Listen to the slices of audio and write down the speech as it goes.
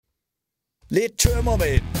Lidt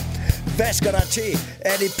tømmermænd. Hvad skal der til?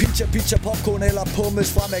 Er det pizza, popcorn eller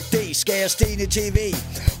pommes fra McD? Skal jeg stene TV?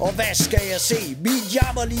 Og hvad skal jeg se? Min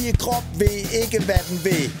jammerlige krop ved ikke, hvad den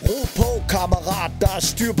vil. Ro på, kammerat, der er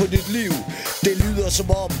styr på dit liv. Det lyder som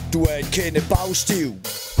om, du er et kende bagstiv.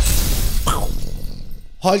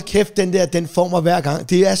 Hold kæft, den får mig hver gang.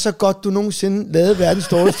 Det er så godt, du nogensinde lavede verdens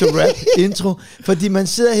dårligste rap-intro. Fordi man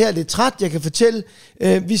sidder her lidt træt, jeg kan fortælle.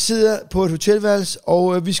 Vi sidder på et hotelværelse,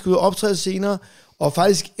 og vi skal ud og optræde senere. Og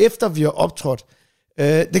faktisk efter vi har optrådt,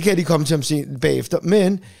 det kan jeg lige komme til at se bagefter,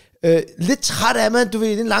 men lidt træt er man, du ved,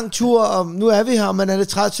 det er en lang tur, og nu er vi her, og man er lidt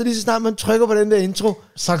træt, så lige så snart man trykker på den der intro,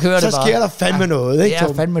 så kører det bare. Sker der fandme noget, ikke?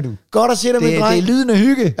 Ja, fandme du. Godt at se dig, min dreng. Det er lydende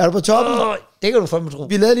hygge. Er du på toppen? Det kan du fandme tro.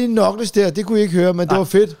 Vi lavede lige en knockles der, det kunne I ikke høre, men det var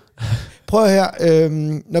fedt. Prøv her,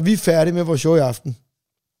 når vi er færdige med vores show i aften,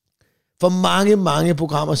 for mange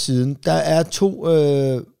programmer siden, der er 2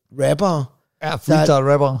 rappere. Ja,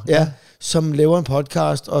 freestyle rappere. Ja, som laver en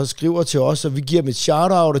podcast og skriver til os, og vi giver dem et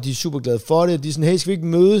shout-out, og de er super glade for det. De er sådan, hey, skal vi ikke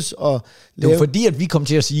mødes og lave... Det var fordi, at vi kom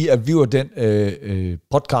til at sige, at vi var den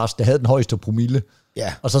podcast, der havde den højeste promille.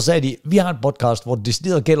 Ja. Og så sagde de, vi har en podcast, hvor det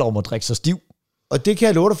decideret gælder om at drikke sig stiv. Og det kan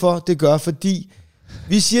jeg love dig for, det gør, fordi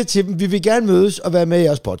vi siger til dem, vi vil gerne mødes og være med i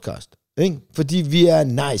jeres podcast. Ikke? Fordi vi er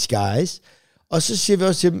nice guys. Og så siger vi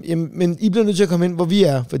også til dem, jamen, men I bliver nødt til at komme ind, hvor vi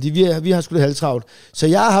er, fordi vi har sgu lidt halvtravlt. Så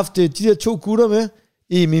jeg har haft de der 2 gutter med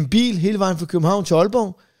i min bil hele vejen fra København til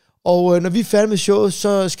Aalborg. Og når vi er færdige med showet,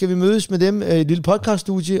 så skal vi mødes med dem i et lille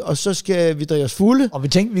podcaststudie, og så skal vi drikke os fulde. Og vi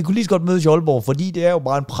tænkte, vi kunne lige så godt mødes i Aalborg, fordi det er jo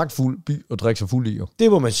bare en pragtfuld by at drikke sig fuld i. Jo.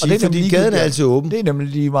 Det må man sige, fordi gaden er altid åben. Det er nemlig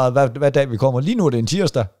lige meget, hvad dag vi kommer. Lige nu er det en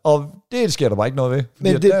tirsdag, og det sker der bare ikke noget ved,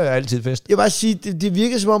 fordi men det, der er altid fest. Jeg vil bare sige, det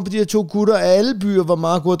virker som om på de her 2 gutter, at alle byer var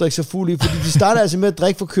meget gode at drikke sig fuld i, fordi de starter altså med at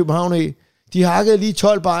drikke fra København af. De hakkede lige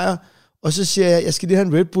 12 bajer, og så siger jeg skal lige have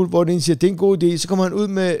en Red Bull, hvor den ene siger, det er en god idé. Så kommer han ud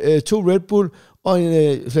med 2 Red Bull og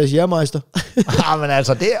en flaske Jærmeister. Men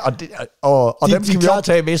altså det, og dem skal vi også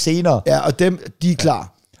tage med senere. Ja, og dem, de er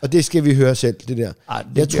klar. Og det skal vi høre selv, det der.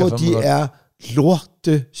 Jeg tror, de er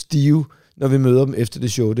lorte stive, når vi møder dem efter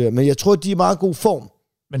det show der. Men jeg tror, de er i meget god form.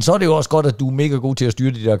 Men så er det jo også godt, at du er mega god til at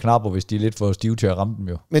styre de der knapper, hvis de er lidt for stive til at ramme dem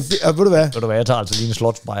jo. Men ved du hvad? Ved du hvad, jeg tager altså lige en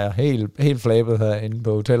slotbajer, helt flabet herinde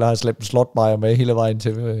på hotellet, har jeg slæbt en slotbajer med hele vejen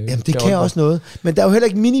til. Jamen det kan også noget. Men der er jo heller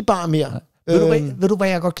ikke minibar mere. Ved du hvad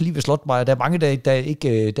jeg godt kan lide ved slotbajer? Der er mange, der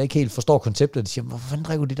ikke helt forstår konceptet. De siger, hvorfor fanden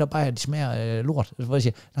drikker de der bajer? De smager lort. Så jeg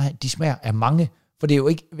siger, nej, de smager af mange. For det er jo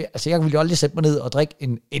ikke, altså jeg vil jo aldrig sætte mig ned og drikke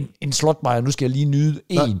en slotbajer, nu skal jeg lige nyde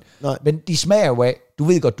en. Nej. Men de smager jo af, du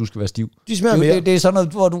ved godt, du skal være stiv. De smager mere. Det er sådan noget,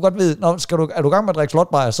 hvor du godt ved, er du i gang med at drikke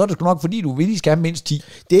slotbajer, så er det sgu nok, fordi du virkelig skal have mindst 10.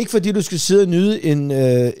 Det er ikke fordi, du skal sidde og nyde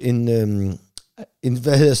en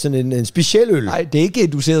hvad hedder sådan en speciel øl. Nej, det er ikke,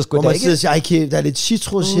 du sidder sgu. Hvor man sidder og siger, der er lidt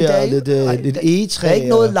citrus her, lidt egetræ. Der er ikke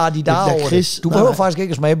noget ladidar over det. Du behøver faktisk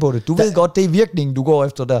ikke at smage på det. Du ved godt, det er virkningen, du går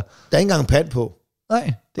efter der. Der er ikke engang pand på.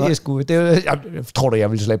 Nej, det er sgu... jeg tror da,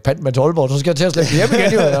 jeg vil slæbe pand med til Aalborg, så skal jeg til at slæbe hjem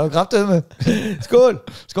igen. Jeg har kraftet med. Skål!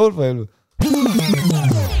 Skål for helvede.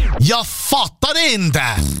 Jeg fatter det ikke!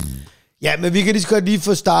 Ja, men vi kan lige så godt lige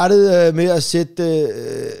få startet med at sætte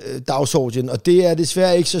dagsordenen, og det er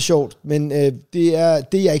desværre ikke så sjovt, men det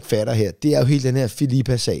jeg ikke fatter her, det er jo hele den her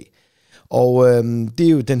Filippa-sag. Og det er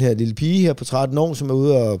jo den her lille pige her på 13 år, som er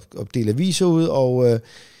ude og dele aviser ud, og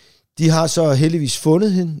de har så heldigvis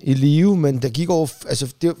fundet hende i live, men der gik over,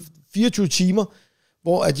 altså det var 24 timer,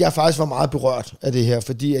 hvor at jeg faktisk var meget berørt af det her,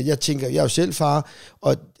 fordi at jeg tænker, jeg er jo selv far,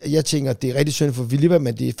 og jeg tænker, det er rigtig synd for Filippa,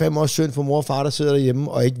 men det er fandme også synd for mor og far, der sidder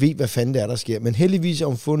derhjemme, og ikke ved, hvad fanden det er, der sker. Men heldigvis er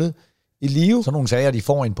hun fundet i live. Så nogle sager, de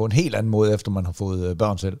får en på en helt anden måde, efter man har fået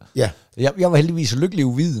børn selv. Ja. Jeg var heldigvis lykkelig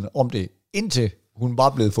uviden om det, indtil hun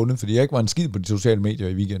bare blev fundet, fordi jeg ikke var en skid på de sociale medier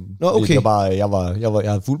i weekenden. Nå, okay.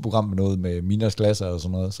 Jeg havde fuldt program med noget med Minas klasser og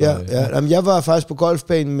sådan noget. Så, ja. Jamen, jeg var faktisk på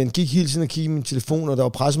golfbanen, men gik hele tiden og kiggede min telefon, og der var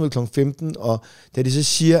pressemøde kl. 15, og da de så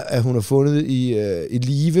siger, at hun er fundet i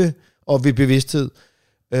live og ved bevidsthed,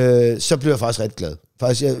 så blev jeg faktisk ret glad.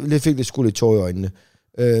 Faktisk, jeg fik lidt sgu lidt tår i øjnene.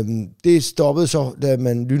 Det stoppede så, da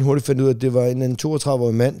man lynhurtigt fandt ud af, at det var en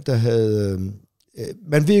 32-årig mand, der havde...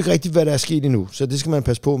 Man ved ikke rigtigt, hvad der er sket endnu, så det skal man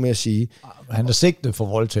passe på med at sige. Han er sigtet for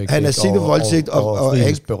voldtægt. Han er sigtet for voldtægt og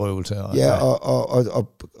frihedsberøvelse.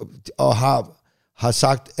 Og har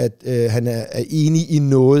sagt, at han er enig i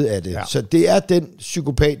noget af det. Ja. Så det er den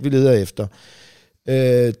psykopat, vi leder efter.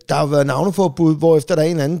 Der har været navneforbud, hvor efter der er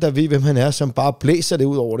en anden, der ved, hvem han er, som bare blæser det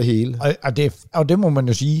ud over det hele. Og det må man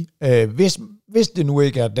jo sige. hvis det nu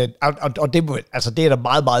ikke er den, og det, altså det er da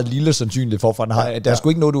meget, meget lille sandsynligt for han har, der er sgu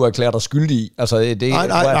ikke noget, du erklærer dig skyldig i. Altså,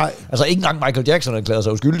 nej. Altså ikke engang Michael Jackson erklærer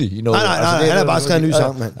sig uskyldig i noget. Nej, altså, han har bare skrevet en ny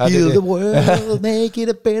sang, mand. Heal the world, make it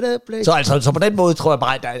a better place. Så på den måde tror jeg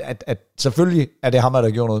bare, at selvfølgelig er det ham, der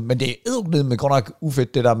gjorde noget, men det er edderkned med godt nok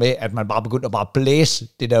ufedt, det der med, at man bare begynder at bare blæse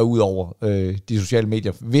det der ud over de sociale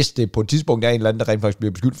medier. Hvis det på et tidspunkt er en eller anden, der rent faktisk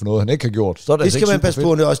bliver beskyldt for noget, han ikke har gjort, så er det skal altså man passe fedt.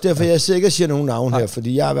 på, det også derfor, jeg sikkert siger nogle navn her,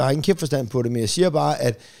 fordi jeg har ingen kæft forstand på det, men jeg siger bare,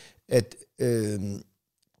 at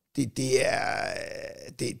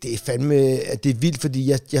det er fandme, at det er vildt,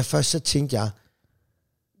 fordi jeg først så tænkte jeg,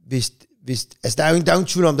 hvis altså der er jo ingen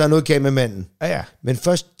tvivl om, der er noget galt med manden. Ja. Men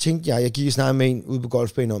først tænkte jeg gik og snakkede med en ude på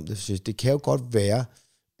golfbanen om det, så det kan jo godt være,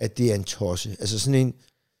 at det er en tosse. Altså sådan en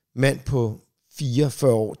mand på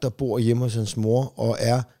 44 år, der bor hjemme hos hans mor, og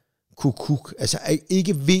er kukuk, altså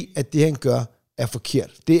ikke ved, at det han gør, er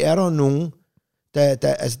forkert. Det er der nogen, der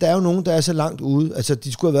er jo nogen, der er så langt ude. Altså,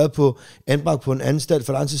 de skulle have været på anbragt på en anstalt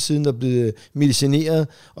for lang tid siden, der er blevet medicineret,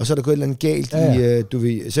 og så er der gået et eller andet galt i, du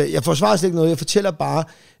ved. Så jeg forsvarer slet ikke noget. Jeg fortæller bare,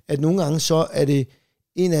 at nogle gange så er det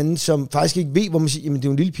en anden, som faktisk ikke ved, hvor man siger, jamen det er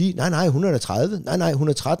jo en lille pige. Nej, hun er da 30. Nej, hun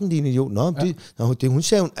er 13, din idiot. Det hun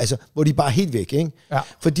sagde hun, altså, hvor de bare er helt væk, ikke? Ja.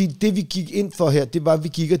 Fordi det, vi gik ind for her, det var, at vi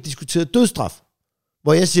gik og diskuterede dødsstraf.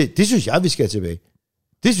 Hvor jeg siger, det synes jeg, vi skal tilbage.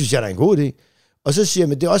 Det synes jeg, der er en god idé. Og så siger jeg,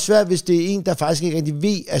 men det er også svært, hvis det er en, der faktisk ikke rigtig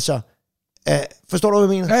ved, altså, forstår du,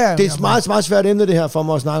 hvad jeg mener? Ja, det er et meget, meget svært emne, det her, for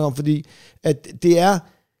mig at snakke om, fordi at det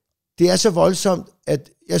er så voldsomt, at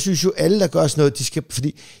jeg synes jo, alle, der gør sådan noget, de skal,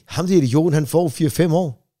 fordi ham, det idioten, han får 4-5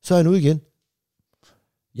 år, så er han ude igen.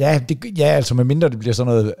 Ja, altså med mindre det bliver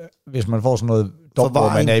sådan noget, hvis man får sådan noget,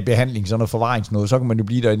 hvor man er i behandling, sådan noget forvaringsnød, så kan man jo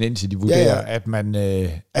blive der indtil de vurderer, at man...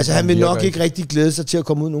 altså han vil nok ikke rigtig glæde sig til at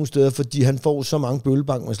komme ud nogle steder, fordi han får så mange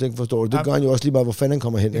bøllebank, man slet ikke forstår det. Det gør han jo også lige bare, hvor fanden han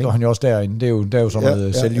kommer hen. Det gør han jo også derinde. Det er jo sådan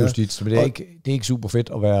noget selvjustits, men det er ikke super fedt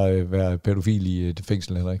at være pædofil i det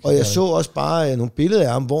fængsel heller ikke. Og jeg så også bare nogle billeder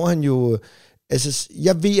af ham, hvor han jo... Altså,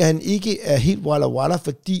 jeg ved, at han ikke er helt walla,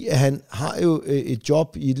 fordi at han har jo et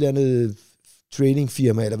job i et eller andet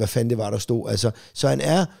trainingfirma, eller hvad fanden det var, der stod. Altså, så han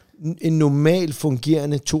er en normal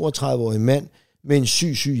fungerende 32-årig mand med en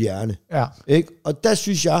syg hjerne. Ja. Ikke? Og der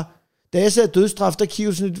synes jeg, da jeg sagde dødsstraf, der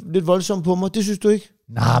kiggede sådan lidt voldsomt på mig. Det synes du ikke?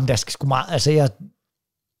 Nej, men der skal sgu meget... Altså,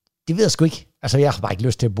 det ved jeg sgu ikke. Altså, jeg har bare ikke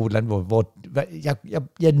lyst til at bo i et land, hvor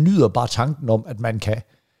jeg nyder bare tanken om,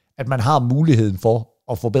 at man har muligheden for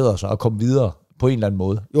at forbedre sig og komme videre på en eller anden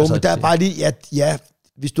måde. Jo, altså, men der er bare lige,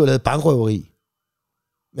 hvis du har lavet bankrøveri,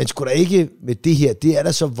 men sgu da ikke med det her, det er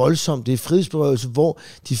da så voldsomt, det er frihedsberøvelse, hvor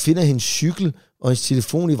de finder hendes cykel og hendes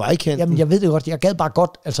telefon i vejkanten. Jamen, jeg ved det godt, jeg gad bare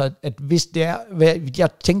godt, altså, at hvis det er, jeg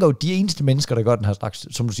tænker jo, de eneste mennesker, der gør den her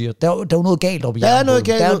slags, som du siger, der er jo noget galt op i hjernen.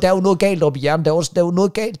 Der er jo noget galt op i hjernen, der er jo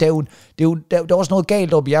noget galt, der er også noget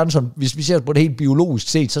galt op i hjernen, som hvis vi ser på det helt biologisk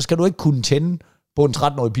set, så skal du ikke kunne tænde på en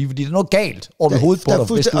 13-årig pige, fordi det er noget galt over hovedet på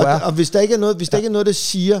dig, hvis du er. Og hvis der ikke er noget, der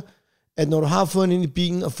siger, at når du har fået hende ind i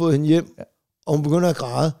bilen og fået hende hjem, og hun begynder at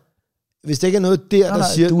græde, hvis der ikke er noget der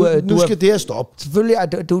siger, nu skal det her stoppe. Selvfølgelig,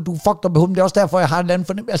 at du fucked op med hunden. Det er også derfor, jeg har en eller anden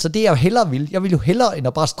fornemmelse. Altså, det jeg hellere vil. Jeg vil jo hellere, end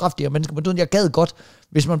at bare straffe de her mennesker. Men jeg gad godt,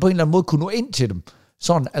 hvis man på en eller anden måde kunne nå ind til dem.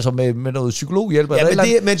 Sådan, altså med noget psykologhjælp.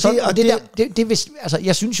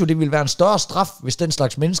 Jeg synes jo, det ville være en større straf, hvis den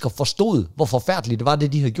slags mennesker forstod, hvor forfærdeligt det var,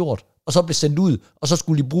 det de havde gjort. Og så blev sendt ud, og så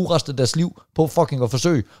skulle de bruge resten af deres liv på fucking at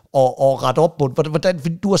forsøge og rette op på det. Hvordan,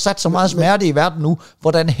 fordi du har sat så meget smerte i verden nu,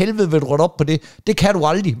 hvordan helvede vil du rette op på det? Det kan du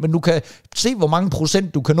aldrig, men du kan se, hvor mange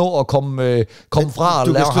procent du kan nå at komme fra og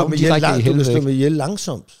lave ham direkte i helvede. Du kan slå med ihjel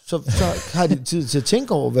langsomt, så har de tid til at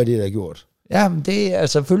tænke over, hvad det er, der gjort. Ja, men det er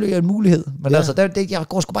selvfølgelig en mulighed. Men altså, jeg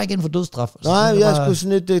går sgu bare ikke ind for dødsstraf. Altså, nej, jeg er sgu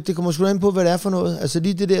sådan lidt, det kommer sgu ind på, hvad det er for noget. Altså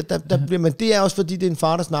lige det der bliver man, det er også fordi, det er en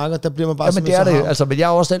far, der snakker, der bliver man bare men det er det. Altså, men jeg er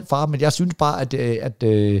også selv far, men jeg synes bare, at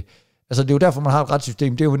altså, det er jo derfor, man har et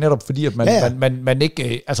retssystem. Det er jo netop fordi, at man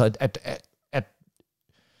ikke, altså, at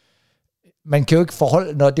man kan jo ikke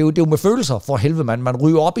forholde, det er jo med følelser for helvede, man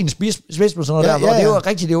ryger op i en spids med sådan noget der, og det er jo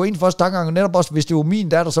rigtigt, det er jo en første tankegang, netop også, hvis det var min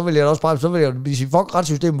datter, så ville jeg også bare, så ville jeg sige, fuck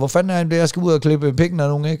retssystemet, hvor fanden er han det, jeg skal ud og klippe pikken af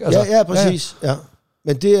nogen, ikke? Altså, ja, præcis, ja.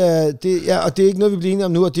 Men det er, og det er ikke noget, vi bliver enige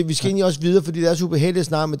om nu, og vi skal egentlig også videre, fordi det er så ubehageligt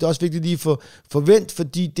snart, men det er også vigtigt lige at forvente,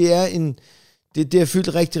 fordi det er det er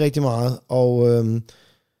fyldt rigtig, rigtig meget, og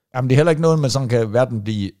jamen, det er heller ikke noget, man sådan kan hverken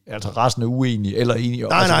blive altså rasende uenig eller enig.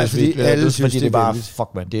 Nej, fordi alle synes, det er bare, fuck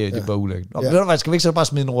man, det er bare ulækkert. Ved du hvad, skal vi ikke så bare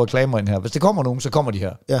smide nogle reklamer ind her? Hvis det kommer nogen, så kommer de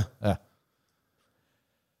her. Ja.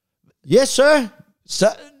 Yes, sir! Så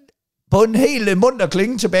på en helt munter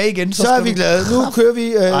klinge tilbage igen. Så er vi glade. Nu kører vi.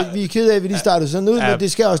 Vi er ked af, at vi lige startede sådan ud, men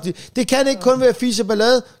det skal også. Det kan ikke kun være fisse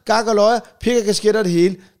ballade, gak og løjer, pik og kasketter det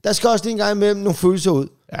hele. Der skal også lige en gang imellem nogle følelser ud.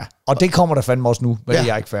 Ja, og det kommer der fandme også nu, men det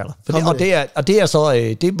jeg ikke fatter. Det er så,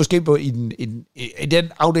 det er måske på i den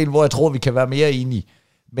afdeling, hvor jeg tror, vi kan være mere enige.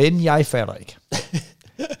 Men jeg fatter ikke,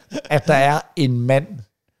 at der er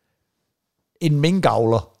en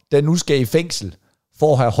minkavler, der nu skal i fængsel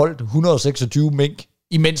for at have holdt 126 mink,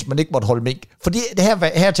 imens man ikke måtte holde mink. Fordi det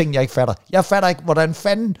her ting, jeg ikke fatter. Jeg fatter ikke, hvordan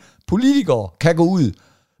fanden politikere kan gå ud,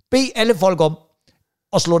 bede alle folk om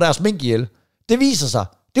at slå deres mink ihjel. Det viser sig.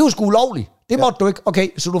 Det er jo sgu ulovligt. Det måtte du ikke. Okay,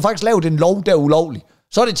 så du faktisk lavet en lov, der er ulovlig.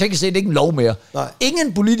 Så er det teknisk set ikke en lov mere. Nej.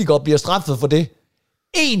 Ingen politikere bliver straffet for det.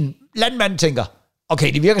 En landmand tænker,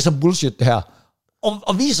 okay, det virker som bullshit det her.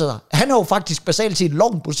 Og viser sig, han har jo faktisk basalt set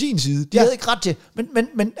loven på sin side. De havde ikke ret til,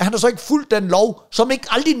 men han har så ikke fulgt den lov, som ikke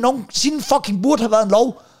aldrig nogensinde fucking burde have været en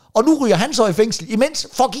lov. Og nu ryger han så i fængsel, imens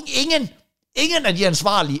fucking ingen af de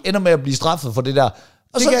ansvarlige ender med at blive straffet for det der.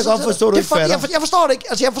 Og det kan jeg godt forstå, du ikke fatter. Jeg forstår det ikke.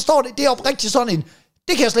 Altså, jeg forstår det. Det er oprigtigt sådan en...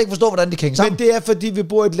 Det kan jeg slet ikke forstå, hvordan det kan hænge sammen. Men det er, fordi vi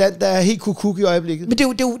bor i et land, der er helt kukuk i øjeblikket. Men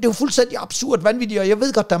det er jo fuldstændig absurd vanvittigt, og jeg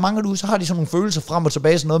ved godt, der er mange nu, så har de sådan nogle følelser frem og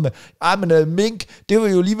tilbage, sådan noget med, mink, det var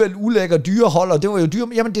jo alligevel ulækker dyrehold, og det var jo dyre...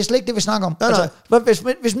 Jamen, det er slet ikke det, vi snakker om. Nej.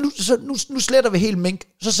 Altså, hvis nu sletter vi helt mink,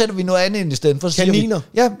 så sætter vi noget andet ind i stedet for. Så kaniner?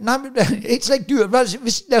 Ikke slet ikke dyr.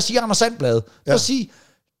 Lad os sige Anders Sandblad. Lad os sige,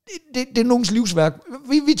 det er nogens livsværk.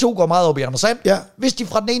 Vi to går meget op i Anders Sand. Ja. Hvis de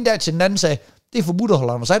fra den ene dag til den anden sagde, det er forbudt at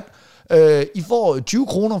holde Anders Sand, I får 20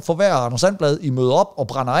 kroner for hver Anders Sandblad, I møder op og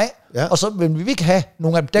brænder af, og så vil vi ikke have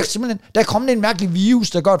nogen af dem. Der er kommet en mærkelig virus,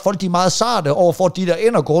 der gør, at folk de er meget sarte overfor de der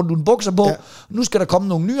ender går rundt uden bukser på. Ja. Nu skal der komme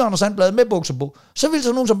nogle nye Anders Sandblad med bukser på. Så vil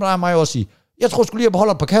så nogen som dig og mig også sige, jeg tror sgu lige at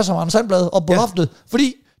beholde et par kasser med Anders Sandblad op på loftet,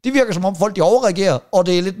 fordi det virker som om folk de overreagerer, og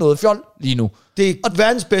det er lidt noget fjol lige nu. Det er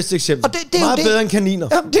verdens bedste eksempel. Og det meget bedre end kaniner.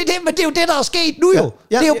 Jamen, men det er jo det, der er sket nu jo.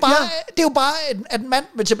 Det er jo bare, at en mand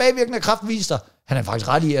med tilbagevirkende kraft viser, han er faktisk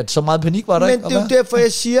ret i, at så meget panik var der ikke. Men det er jo derfor,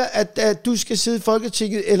 jeg siger, at du skal sidde i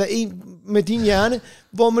Folketinget, eller en med din hjerne,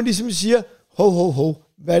 hvor man ligesom siger, ho,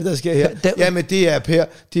 hvad er det, der sker her? Jamen, det er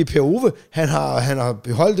Per Ove. Han har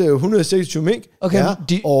beholdt 126 mink. Okay,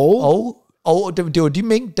 og det var de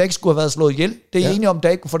mink, der ikke skulle have været slået ihjel. Det er enige om, der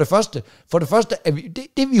ikke for det første er vi,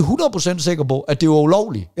 det er vi 100% sikre på, at det var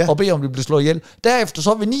ulovligt at bede om, det blev slået ihjel. Derefter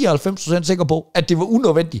så er vi 99% sikre på, at det var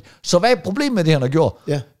unødvendigt. Så hvad er problemet med det, han har gjort?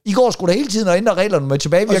 Ja. I går skulle der hele tiden at ændre reglerne med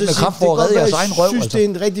tilbagevirkende kraft for at redde jeres egen røv. Jeg synes, det er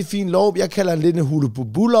en rigtig fin lov. Jeg kalder den lidt en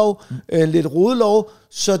hulebubu-lov, en lidt rodelov.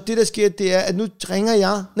 Så det, der sker, det er, at nu ringer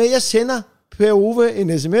jeg. Når jeg sender Per Ove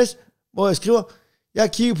en sms, hvor jeg skriver, jeg har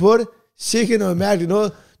kigget på det, sikkert noget mærkeligt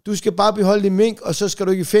noget. Du skal bare beholde din mink, og så skal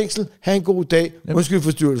du ikke i fængsel. Ha' en god dag. Undskyld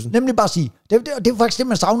forstyrrelsen. Nemlig bare sige, det er faktisk det,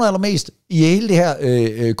 man savner allermest i hele det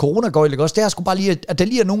her coronagøjl, ikke også? Det er sgu bare lige, at der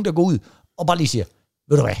lige er nogen, der går ud og bare lige siger,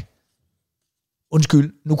 ved du hvad?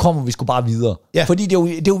 Undskyld, nu kommer vi sgu bare videre. Ja. Fordi det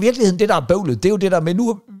er jo virkeligheden, det der er bøvlet. Det er jo det der med,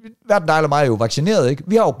 nu hverken dig eller mig er jo vaccineret, ikke?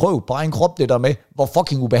 Vi har jo prøvet på egen krop det der med, hvor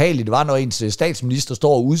fucking ubehageligt det var, når ens statsminister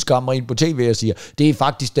står og udskammer ind på tv og siger, det er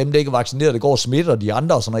faktisk dem, der ikke er vaccineret, der går og smitter de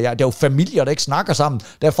andre og sådan noget. Der er jo familier, der ikke snakker sammen.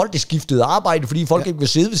 Der er folk, der skiftede arbejde, fordi folk ikke vil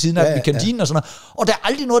sidde ved siden af dem i kantinen og sådan noget. Og der er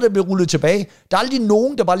aldrig noget, der bliver rullet tilbage. Der er aldrig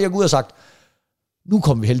nogen, der bare lige har gået ud og sagt, nu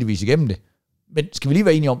kommer vi heldigvis igennem det. Men skal vi lige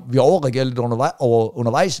være enige om, vi overreagerer lidt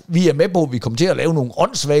undervejs. Vi er med på, at vi kommer til at lave nogle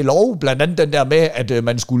åndssvage love, blandt andet den der med, at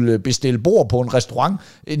man skulle bestille bord på en restaurant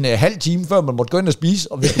en halv time, før man måtte gå ind og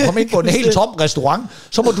spise. Og hvis du kommer ind på en helt tom restaurant,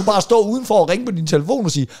 så må du bare stå udenfor og ringe på din telefon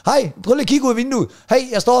og sige, hej, prøv lige at kigge ud af vinduet.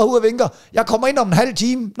 Hey, jeg står herude og vinker. Jeg kommer ind om en halv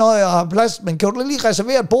time, når jeg har plads, men kan du lige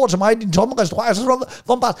reservere et bord til mig i din tomme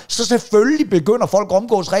restaurant? Så selvfølgelig begynder folk at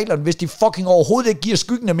omgås reglerne, hvis de fucking overhovedet ikke giver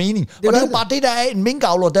skyggen af mening. Og det er jo bare det, der er en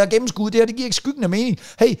minkavler, der er gennemskudt. Det giver ikke skyggen af mening.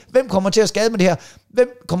 Hey, hvem kommer til at skade med det her? Hvem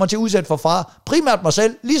kommer til at udsætte for fare? Primært mig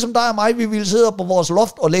selv. Ligesom dig og mig, vi ville sidde på vores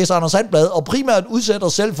loft og læse Anders Sandblad, og primært udsætte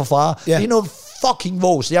os selv for fare. Ja. Det er noget fucking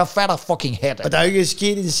vås. Jeg fatter fucking hat. Og der er jo ikke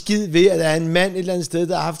sket en skid ved, at der er en mand et eller andet sted,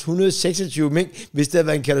 der har haft 126 mink. Hvis det har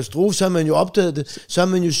været en katastrofe, så har man jo opdaget det. Så har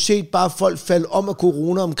man jo set bare folk falde om af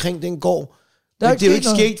corona omkring den gård. Det er jo ikke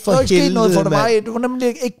sket for helvede, mand. Noget for dig. Det var nemlig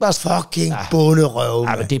ikke bare... Fucking bunderøv,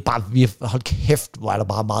 men det er bare... Hold kæft, hvor er der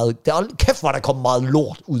bare meget... Kæft, hvor der kommet meget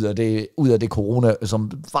lort ud af det corona,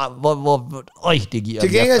 som... det giver...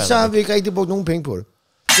 Til gengæld så har vi ikke rigtig brugt nogen penge på det.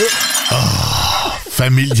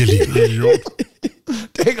 Familielivet, jo.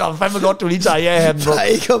 Det er fandme godt, du lige tager ja-hatten på.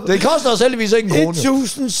 Det koster os heldigvis ikke en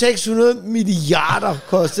krone. 1.600 milliarder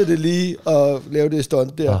koster det lige at lave det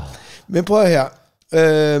stunt der. Men prøv her.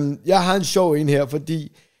 Jeg har en sjov en her,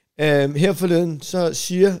 fordi her forleden, så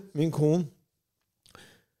siger min kone,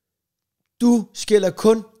 du skælder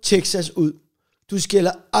kun Texas ud. Du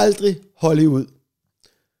skælder aldrig Hollywood.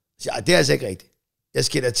 Ja, det er altså ikke rigtigt. Jeg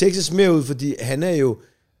skælder Texas mere ud, fordi han er jo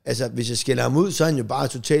Altså, hvis jeg skælder ham ud, så er han jo bare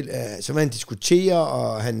totalt... så vil han diskutere,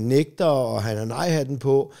 og han nægter, og han har nej-hatten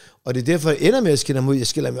på. Og det er derfor, jeg ender med at skælde ham ud. Jeg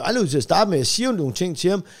skælder ham jo aldrig ud til at starte med. Jeg siger jo nogle ting til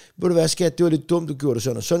ham. Ved du hvad, skat, det var lidt dumt, du gjorde det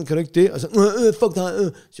sådan, og sådan kan du ikke det. Og så, fuck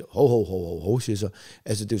dig, Så, hov, siger så.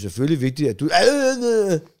 Altså, det er jo selvfølgelig vigtigt, at du...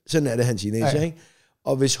 Sådan er det, han teenager, ikke?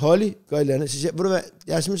 Og hvis Holly gør et eller andet, så siger jeg, ved du hvad,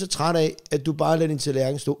 jeg er simpelthen så træt af, at du bare lader din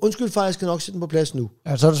tallerken stå. Undskyld far, jeg skal nok sætte den på plads nu.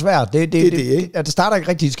 Ja, så er det svært. Det starter ikke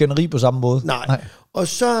rigtig i skænderi på samme måde. Nej. Og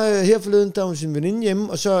så her forleden, der var hun sin veninde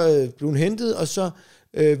hjemme, og så blev hun hentet, og så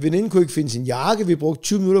veninden kunne ikke finde sin jakke. Vi brugte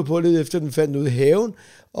 20 minutter på at lede efter, den fandt ud i haven,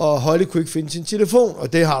 og Holly kunne ikke finde sin telefon,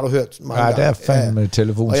 og det har du hørt mange gange. Ja, det er fandme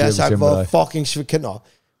telefon. Og jeg har sagt, hvor fucking svikander.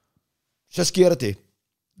 Så sker der det.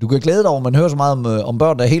 Du kan glæde dig over, man hører så meget om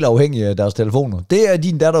børn, der er helt afhængige af deres telefoner. Det er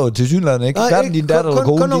din datter til synligheden, ikke? Nej, ikke. Din datter eller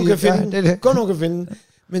kone. Kun nogen kan finde den. Kun nogen kan finde den.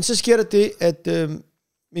 Men så sker der det, at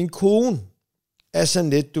min kone er sådan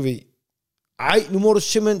lidt, du ved, nu må du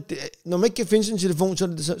simpelthen... Når man ikke kan finde sin telefon, så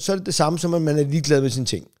er det det samme, som at man er ligeglad med sine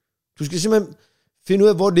ting. Du skal simpelthen finde ud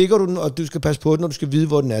af, hvor ligger du den, og du skal passe på den, og du skal vide,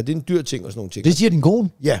 hvor den er. Det er en dyr ting og sådan nogle ting. Det siger din kone?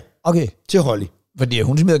 Ja. Okay. Til Holly. Fordi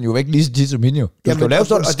hun smider den jo væk lige så tit som hende jo. Du skal jo lave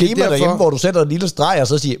sådan et schema derhjemme, hvor du sætter en lille streg, og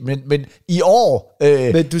så siger, men i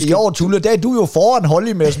år, Tulle, der er du jo foran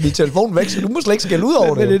Holly med at smide telefonen væk, så du må slet ikke skælde ud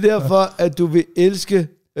over det. Men det er derfor, at du vil elske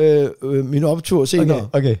min optur senere.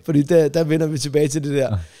 Okay. Fordi der vender vi tilbage til det der.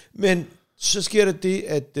 Ja. Men så sker der det,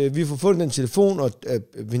 at vi får fundet den telefon, og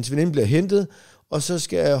hendes veninde bliver hentet, og så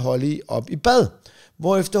skal Holly op i bad.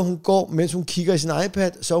 Hvorefter hun går, mens hun kigger i sin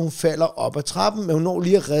iPad, så hun falder op ad trappen, men hun når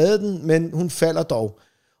lige at redde den, men hun falder dog.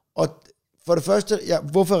 Og for det første,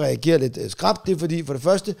 hvorfor jeg reagerer lidt skrabt, det er fordi, for det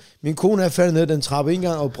første, min kone er faldet ned ad den trappe en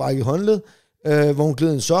gang og brækket håndled, hvor hun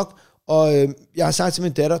gled en sok, og jeg har sagt til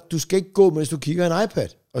min datter, du skal ikke gå, mens du kigger i en iPad,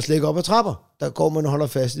 og slet ikke op ad trapper. Der går man og holder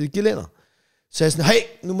fast i et gelænder. Så jeg sådan, hey,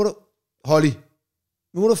 nu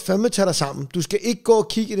må du fandme tage dig sammen. Du skal ikke gå og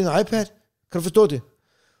kigge i din iPad. Kan du forstå det?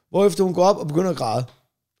 Hvorefter hun går op og begynder at græde.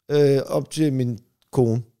 Op til min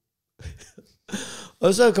kone.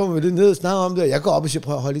 Og så kommer vi lidt ned og snakker om det, og jeg går op og siger,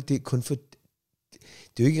 prøv at holde det er kun for...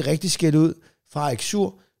 Det er jo ikke rigtig skældt ud. Far er ikke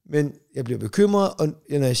sur, men jeg bliver bekymret, og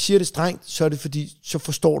når jeg siger det strengt, så er det fordi, så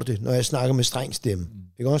forstår du det, når jeg snakker med streng stemme.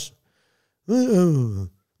 Ikke også?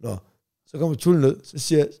 Nå, så kommer Tulle ned, så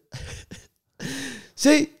siger jeg,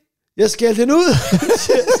 se, jeg skældte den ud.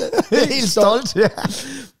 Helt stolt, ja.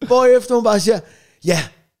 Hvorefter hun bare siger, ja,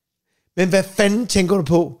 men hvad fanden tænker du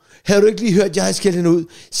på? Havde du ikke lige hørt, at jeg har skældt den ud?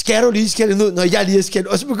 Skal du lige skælde den ud, når jeg lige har skældt?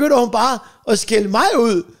 Og så begynder hun bare at skælde mig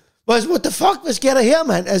ud. What the fuck, hvad sker der her,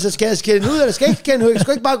 mand? Altså, skal jeg skælde den ud, eller skal jeg ikke skælde den ud? Jeg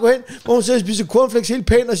skal ikke bare gå hen, hvor hun sidder og spiser cornflakes helt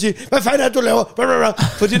pænt og sige, hvad fanden er det, du laver?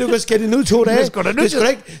 Fordi du kan skælde den ud 2 dage. Det er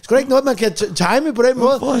sgu da ikke noget, man kan time på den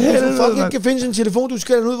måde. Eller fuck ikke kan finde sin telefon, du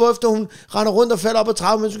skælder den ud, hvorefter hun render rundt og falder op og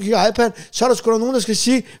traver, mens du kigger iPad. Så er der sgu da nogen, der skal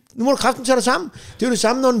sige, nu må du kraften tage dig sammen. Det er jo det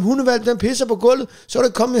samme, når en hundevalg, den pisser på gulvet, så er der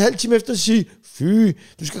kommet en halv time efter og sige, fy,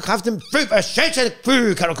 du skal kraften, fy, hvad satan,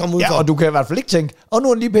 fy, kan du komme ud for. Ja, og du kan i hvert fald ikke tænke, nu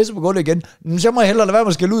er den lige pisset på gulvet igen. Så må jeg hellere lade være med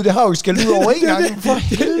at skælde ud, det har jo ikke skældt ud over en gang. For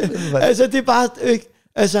helvede. Altså, det er bare,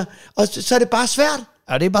 altså, og så er det bare svært.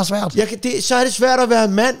 Ja, det er bare svært. Så er det svært at være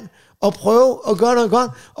en mand, og prøve at gøre noget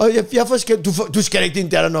godt. Og jeg får skældt, du skal ikke din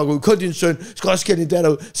datter nok ud, kun din søn skal også skælde din datter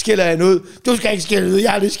ud. Skælder jeg ud? Du skal ikke skælde ud,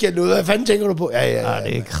 jeg har lige skældt ud. Hvad fanden tænker du på? Ja,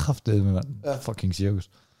 det er kraftedeme, mand. Ja. Fucking cirkus.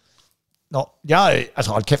 Nå,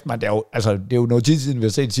 altså hold kæft, mand, det er jo noget tid siden, vi har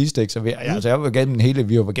set det sidste, ikke? Så jeg var gennem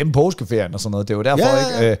vi var gennem påskeferien og sådan noget, det var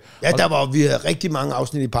derfor, ikke? Vi havde rigtig mange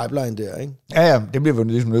afsnit i pipeline der, ikke? Ja, det blev vi jo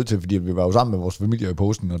ligesom nødt til, fordi vi var jo sammen med vores familie i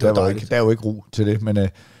påsken, og der er jo ikke ro til det, men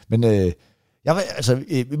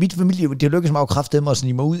mit familie, det lykkedes mig jo kraftedeme at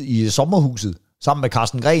snige mig ud i sommerhuset, sammen med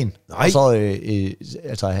Carsten Gren, og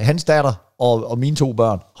så hans datter og mine 2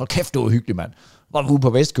 børn. Hold kæft, det var hyggeligt, mand. Var ude på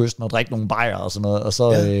vestkysten og drikke nogle bajer og sådan noget, og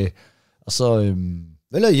så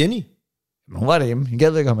hvad lavede Jenny? Hun var derhjemme. Hun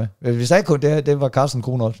gad ikke have med. Vi sagde kun, det var Carsten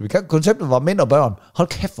kone også. Konceptet var mænd og børn. Hold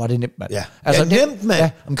kæft, var det nemt, mand. Ja, altså, nemt, mand. Ja,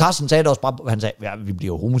 men Carsten sagde det også bare, han sagde, vi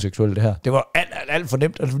bliver homoseksuelle det her. Det var alt for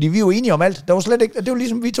nemt, altså, fordi vi er jo enige om alt. Det var slet ikke, det var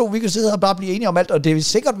ligesom vi 2, vi kan sidde her og bare blive enige om alt, og det vil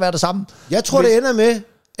sikkert være det samme. Jeg tror, det ender med,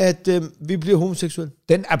 at vi bliver homoseksuelle.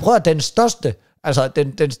 Den største, altså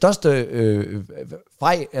den største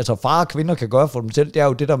fare kvinder kan gøre for dem selv, det er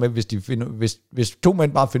jo det der med, hvis 2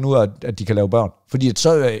 mænd bare finder ud af, at de kan lave børn. Fordi så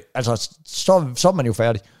er man jo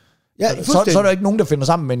færdig. Ja, så er der ikke nogen, der finder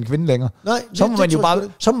sammen med en kvinde længere. Nej, så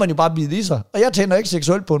må man jo bare blive lige sig. Og jeg tænder ikke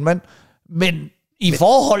seksuelt på en mand, men i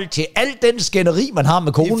forhold til al den skænderi, man har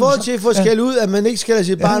med konen. I forhold til at få skæld ud, at man ikke skælder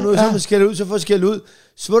sit barn ud, så man skælder ud, så får skæld ud.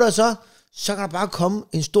 Så kan der bare komme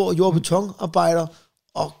en stor jordbetonarbejder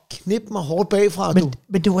og knip mig hårdt bagfra,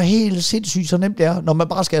 men det var helt sindssygt, så nemt det er, når man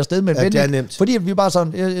bare skal afsted med en ven. Det er nemt. Fordi at vi bare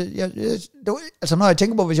sådan, altså når jeg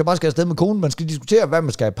tænker på, hvis jeg bare skal afsted med konen, man skal diskutere, hvad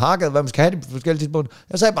man skal have pakket, hvad man skal have det på forskellige tidspunkter.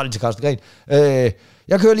 Jeg sagde bare lige til Carsten Gren,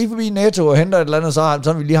 jeg kører lige forbi Netto og henter et eller andet,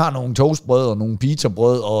 så vi lige har nogle toastbrød og nogle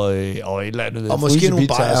pizzabrød og et eller andet. Og måske nogle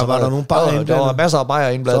bajer, var der nogle bajer indblandet? Der var masser af bajer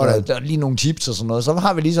indblandet, der lige nogle chips og sådan noget. Så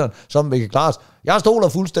har vi lige sådan vi kan klare os. Jeg stoler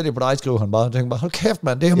fuldstændig på dig, skriver han bare. Jeg tænker bare, hold kæft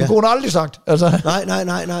mand, det har min kone aldrig sagt. Altså.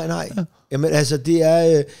 Nej. Jamen altså, det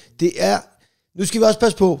er... Nu skal vi også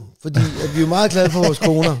passe på, fordi at vi er jo meget glade for vores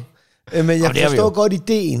koner. Men jeg forstår godt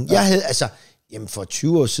ideen. Jeg havde, for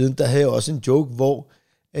 20 år siden, der havde jeg også en joke, hvor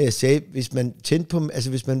jeg sagde, hvis man tændte på,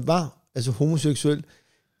 hvis man var homoseksuel,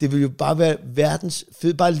 det ville jo bare være verdens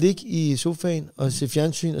fed, bare ligge i sofaen og se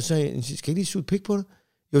fjernsyn, og så skal jeg ikke lige suge pik på det?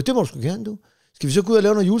 Jo, det må du sgu gerne, du. Skal vi så gå ud og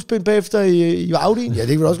lave noget julespind bagefter i Audi'en? Ja, det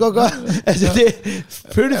kan vi også godt gøre. Det er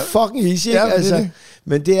pretty fucking easy, ikke? Ja,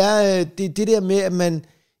 men det er det der med, at man...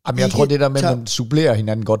 Jamen, jeg tror, det der med, at man supplerer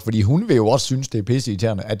hinanden godt, fordi hun vil jo også synes, det er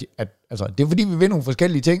pisseirriterende, at det er fordi, vi vil nogle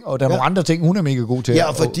forskellige ting, og der er nogle andre ting, hun er mega god til. Ja,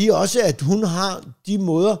 og fordi også, at hun har de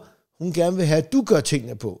måder, hun gerne vil have, at du gør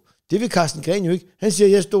tingene på. Det vil Carsten Gren jo ikke. Han siger,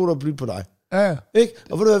 jeg stod der og blødt på dig. Ja. Ikke?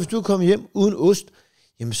 Og ved du hvad, hvis du kommer hjem uden ost,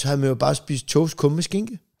 jamen så har man jo bare spist toast kun med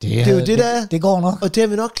skinke. Det er jo det, der er. Det går nok. Og det har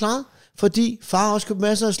vi nok klaret, fordi far også købt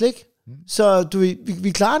masser af slik. Så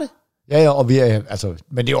vi klarer det. Ja, og vi er,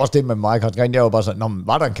 men det er også det med mig, Carsten Gren, jeg var bare sådan,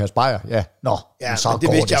 var der en kasse bajer? Ja, så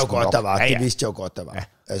det vidste jeg jo godt, der var. Ja. Det vidste jeg jo godt, der var.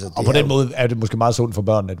 Ja. Og på den måde er det måske meget sundt for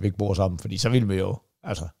børnene, at vi ikke bor sammen, fordi så vil vi jo,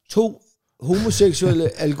 2 homoseksuelle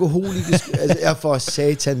alkoholiske, er for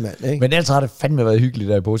satan, mand, ikke? Men ellers har det fandme været hyggeligt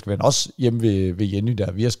der i påskeferien. Også hjemme ved Jenny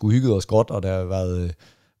der. Vi har sgu hygget os godt, og der har været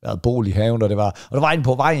bål i haven, og der var en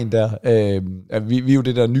på vejen der. Vi er jo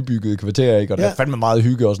det der nybyggede kvarter, ikke? Og der er fandme meget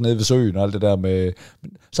hygge også nede ved søen og alt det der med...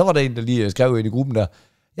 Så var der en, der lige skrev ind i gruppen der,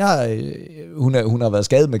 hun har været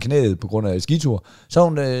skadet med knæet på grund af skitur. Så har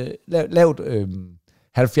hun lavet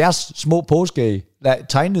 70 små påskeæg,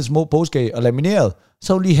 tegnet små påskeæg og lamineret.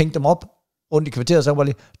 Så har hun lige hængt dem op rundt i kvarteret, så var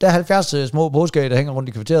lige, der er 70 små påskeæg, der hænger rundt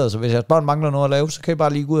i kvarteret, så hvis jeres børn mangler noget at lave, så kan I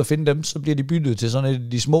bare lige gå ud og finde dem, så bliver de byttet til sådan et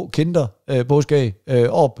af de små kinder påskeæg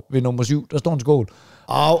op ved nummer 7, der står en skål.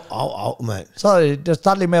 Au, mand. Så der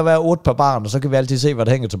starter lige med at være 8 per barn, og så kan vi altid se, hvad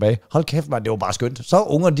der hænger tilbage. Hold kæft, man, det var bare skønt. Så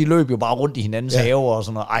ungerne, de løb jo bare rundt i hinandens have og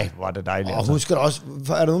sådan noget. Ej, var det dejligt. Og husk også,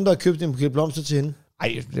 er der nogen, der har købt en buket blomster til hende?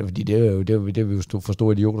 Ej, fordi det er vi jo for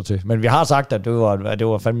store idioter til. Men vi har sagt, at det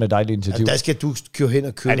var fandme et dejligt initiativ. Ja, der skal du køre hen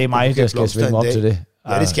og købe. Ja, det er mig, der skal svinge op til det.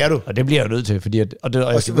 Ja, det skal du. Og det bliver jeg nødt til, fordi jeg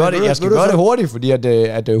skal gøre det hurtigt, fordi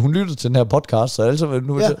at hun lytter til den her podcast, så altså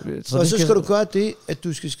nu... Ja, og så skal du gøre det, at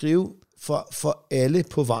du skal skrive for alle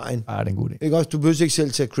på vejen. Ja, det er en god idé. Ikke også? Du behøver ikke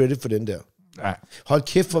selv tage credit for den der. Ja. Hold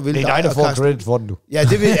kæft for vildt. Det er dig, der får credit for den, du. Ja,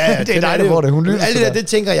 det vil jeg. Det er dig, der får det. Hun lytter alt det der, det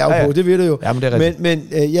tænker jeg jo på. Det ved du jo. Ja, men det er rigtigt. Men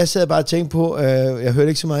jeg sad bare og tænkte på, jeg hørte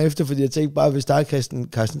ikke så meget efter, fordi jeg tænkte bare, hvis dig,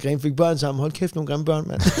 Carsten Gren, fik børn sammen, hold kæft, nogle grimme børn,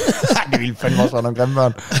 mand. Det ville fandme også være nogle grimme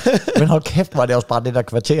børn. Men hold kæft, var det også bare det der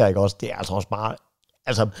kvarter, ikke også? Det er altså også bare...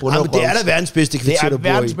 men det er da verdens bedste kvarter, du bor i. Det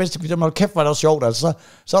er verdens bedste kvarter, men hold kæft, var det også sjovt. Altså,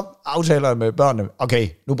 så aftaler jeg med børnene, okay,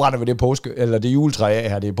 nu brænder vi det påske, eller det juletræ af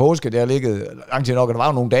her, det er påske, det har ligget lang tid nok, og der var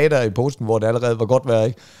jo nogle dage der i påsken, hvor det allerede var godt vejr,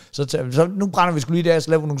 ikke? Så nu brænder vi sgu lige der, så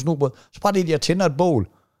laver vi nogle snobrød. Så bare det, jeg tænder et bål.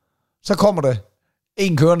 Så kommer der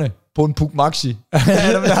en kørende på en Puk Maxi.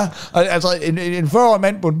 Altså en 40-årig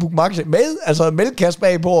mand på en Puk Maxi med mælkekasse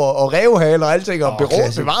bagpå og rævehale og alting og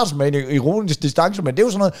bevares med en ironisk distance, men det er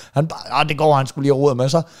jo sådan noget, det går han skulle lige råde med.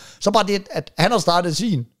 Så bare det, at han har startet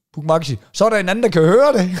sin Puk Maxi, så er der en anden, der kan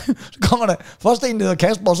høre det. Så kommer der først en, der hedder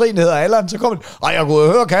Kasper, og så en, der hedder Allan, så kommer jeg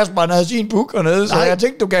kunne høre Kasper, han havde sin Puk hernede, så jeg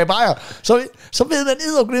tænkte, du gav bajer. Så ved man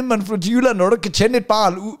eddergrimt, man fra Jylland, når du kan tænde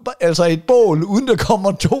et bål, uden der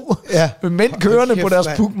kommer 2 mænd kørende på deres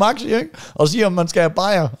Puk Maxi, ikke? Og siger, om man skal have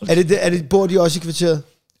bajer. Er det bor de også i kvarteret?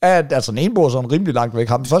 Ja, altså den ene bor sådan rimelig langt væk.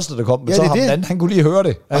 Ham den første, der kom, men så ham den anden, han kunne lige høre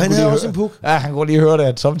det. Og han havde også en Puk? Ja, han kunne lige høre det,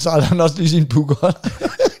 at så havde han også lige sin Puk.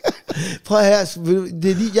 Prøv her,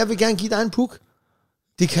 jeg vil gerne give dig en Puk.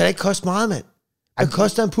 Det kan da ikke koste meget, mand. Hvad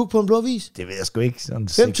koster en Puk på en blå avis? Det ved jeg sgu ikke.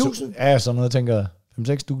 5.000? Ja, sådan noget, tænker jeg.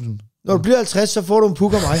 5-6.000. Når du bliver 50, så får du en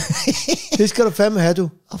Puk af mig. Det skal du fandme have, du.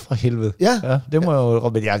 For helvede. Ja. Det må jeg jo...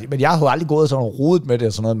 Men jeg har jo aldrig gået sådan rodet med det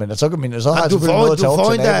og sådan noget, men så har jeg selvfølgelig noget at tage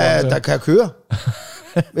op til naboen. Der kan køre.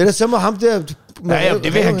 Ellers så må ham der... Ja,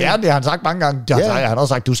 det vil han gerne, det har han sagt mange gange. Han har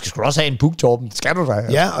også sagt, du skal sgu også have en Puk, Torben. Det skal du da.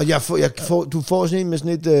 Ja, og du får sådan en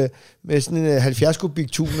med sådan en 70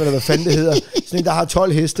 kubik tun, eller hvad fanden det hedder. Sådan en, der har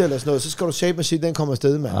 12 heste eller sådan noget. Så skal du sætte mig sige, den kommer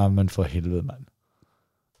afsted, mand. Ja, men for helvede, mand.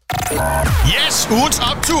 Yes, ugens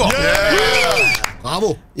optur! Yeah!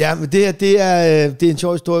 Bravo! Ja, men det er en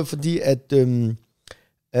sjov historie, fordi at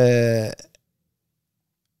Det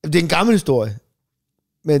er en gammel historie,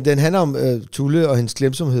 men den handler om Tulle og hendes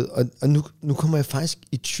glemsomhed, og nu kommer jeg faktisk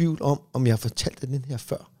i tvivl om jeg har fortalt den her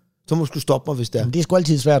før. Så må du skulle stoppe mig, hvis det er. Men det er sgu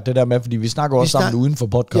altid svært, det der med, fordi vi snakker også sammen uden for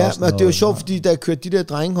podcasten. Ja, men det er jo sjovt, fordi da jeg kørte de der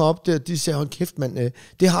drenge herop, de sagde, hold kæft, mand,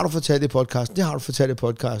 det har du fortalt i podcasten,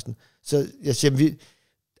 Så jeg siger,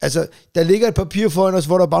 der ligger et papir foran os,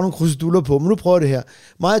 hvor der er bare nogle kruseduller på, men nu prøver jeg det her.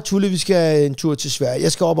 Mig og Tulle, vi skal en tur til Sverige.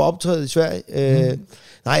 Jeg skal op og optræde i Sverige.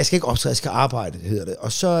 Nej, jeg skal ikke optræde, jeg skal arbejde, hedder det.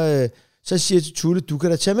 Og så siger jeg til Tulle, du kan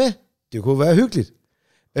da tage med. Det kunne være hyggeligt.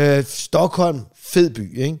 Stockholm, fed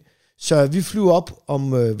by, ikke? Så vi flyver op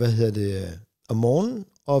om, om morgenen,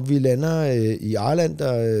 og vi lander i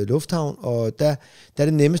Arlanda lufthavn, og der er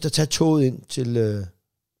det nemmest at tage toget ind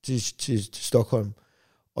til Stockholm.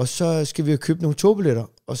 Og så skal vi have købt nogle togbilletter,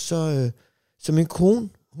 og så min kone,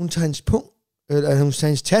 hun tager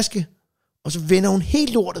hendes taske, og så vender hun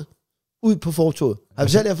helt lortet ud på fortoget. Har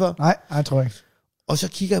vi set det før? Nej, jeg tror ikke. Og så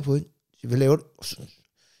kigger jeg på hende, hvad laver du?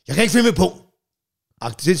 Jeg kan ikke finde med på.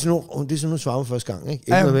 Det er sådan nogle svarmer første gang, ikke?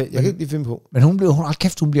 Jeg kan ikke lige finde på. Men hun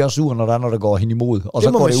bliver også sur, når der går hende imod, og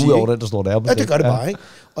så går det ud over den, der står der. Ja, det gør det bare, ikke?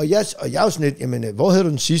 Og jeg er jo sådan lidt, jamen, hvor havde du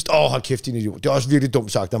den sidst? Hold kæft, din idiot. Det er også virkelig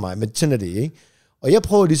dumt sagt af mig, men sådan er det, ikke? Og jeg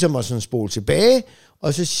prøver ligesom at sådan spole tilbage,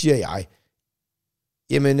 og så siger jeg,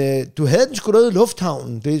 jamen, du havde den sgu da i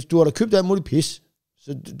lufthavnen. Du har da købt alt muligt pis.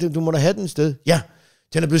 Så du må da have den et sted. Ja,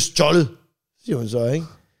 den er blevet stjålet, siger hun så, ikke?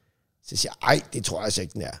 Så siger jeg, det tror jeg altså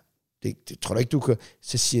ikke, den er. Det tror jeg ikke, du kan.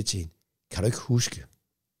 Så siger jeg til hende, kan du ikke huske,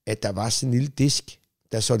 at der var sådan en lille disk,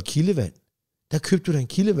 der solgte kildevand? Der købte du da en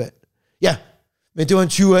kildevand. Ja, men det var en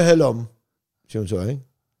 20 af halv om, siger hun så, ikke?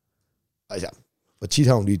 Altså, hvor tit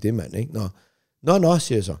har hun lige det, mand, ikke? Nå,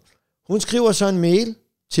 siger jeg så. Hun skriver så en mail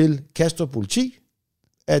til Kastrup Politi,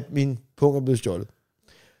 at min punkt er blevet stjålet.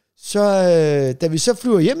 Så da vi så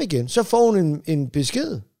flyver hjem igen, så får hun en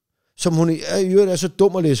besked, som hun i øvrigt er så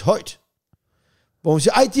dum at læse højt, hvor hun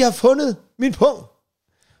siger, de har fundet min punkt.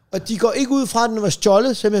 Og de går ikke ud fra, at den var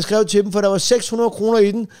stjålet, som jeg skrev til dem, for der var 600 kroner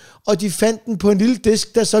i den, og de fandt den på en lille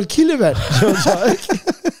disk, der solgte kildevand.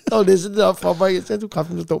 Og det er sådan op fra mig, så du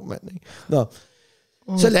kraften så dum, mand. Ikke? Nå.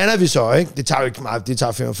 Så lander vi så, ikke? Det tager jo ikke meget, det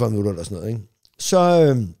tager 45 minutter eller sådan noget, ikke?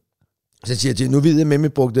 Så siger jeg til, nu ved jeg, at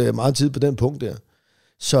jeg brugte meget tid på den punkt der.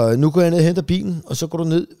 Så nu går jeg ned og henter bilen, og så går du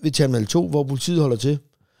ned ved terminal 2, hvor politiet holder til,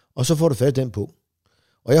 og så får du fat den på.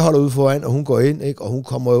 Og jeg holder ude foran, og hun går ind, ikke? Og hun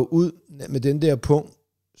kommer jo ud med den der punkt,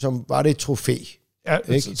 som var det et trofæ. Ja,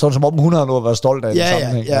 ikke? Sådan som om hun har noget at være stolt af.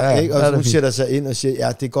 Ja, ikke? Og hun sætter sig ind og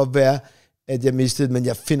siger, det kan godt være, at jeg mistede det, men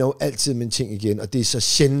jeg finder jo altid mine ting igen, og det er så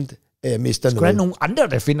sjældent, at jeg mister noget. Skal der nogle andre,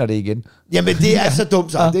 der finder det igen? Jamen, det er så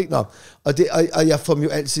dumt sagt, ikke? Nå. Og jeg får dem jo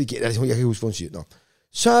altid igen. Altså, jeg kan ikke huske, hvad hun siger. Nå.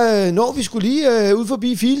 Så når vi skulle lige ud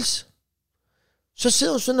forbi Fils, så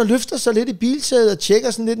sidder hun sådan og løfter sig lidt i bilsædet og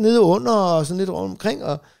tjekker sådan lidt nede under og sådan lidt rundt omkring,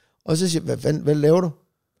 og så siger hvad laver du?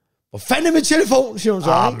 Hvor fanden er min telefon, siger hun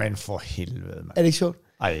så. Men for helvede, mand. Er det ikke sjovt?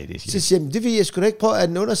 Ej, det er så siger jeg, det vil jeg sgu da ikke prøve, at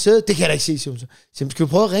den under sædet. Det kan jeg da ikke se, siger hun så. Så skal vi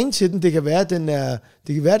prøve at ringe til den? Det kan være, den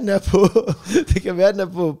er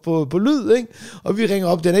på lyd, ikke? Og vi ringer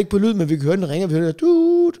op, den er ikke på lyd, men vi kan høre den ringer, vi hører den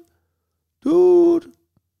dut.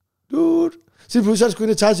 Så pludselig så sgu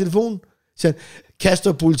ind og tager telefonen. Så siger han,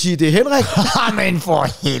 Kastrup Politi, det er Henrik. Men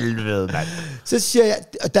for helvede, mand. Så siger jeg,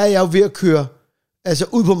 og der er jeg jo ved at køre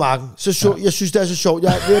ud på marken. Jeg synes, det er så sjovt.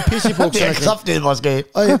 Jeg er ved at pisse i bukserne. Det er kraftigt måske.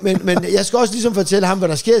 Men jeg skal også ligesom fortælle ham, hvad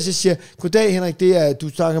der sker. Så siger jeg, goddag Henrik, du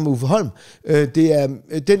snakker med Uffe Holm. Det er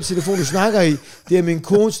den telefon, du snakker i. Det er min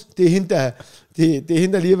kones. Det er hende,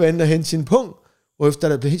 der lige var inde og hente sin punkt. Og efter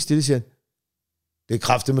der blev helt stille, siger han, det er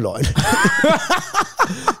kraftigt med løgn.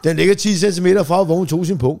 Den ligger 10 cm fra, hvor hun tog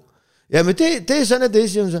sin punkt. Ja, men det er sådan, at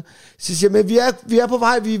det, siger hun så. Så siger jeg, men vi er på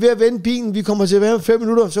vej, vi er ved at vende bilen, vi kommer til at være om 5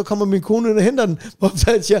 minutter, så kommer min kone ind og henter den. Og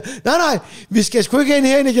så siger, nej, vi skal sgu ikke ind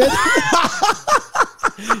herinde igen.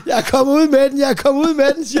 Jeg er kommet ud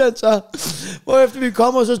med den, siger han så. Hvorefter vi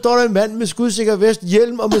kommer, så står der en mand med skudsikker vest,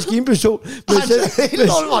 hjelm og maskinpistol.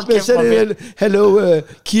 Med sådan en Hello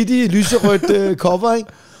Kitty lyserødt cover, ikke?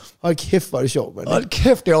 Hold kæft, hvor er det sjovt, mand. Hold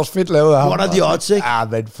kæft, det er også fedt lavet af ham. Hvor er de odds, ikke? Ja,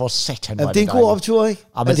 men for satan, det er en god optur, ikke?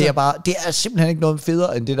 Ja, men det er simpelthen ikke noget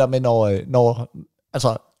federe, end det der med, når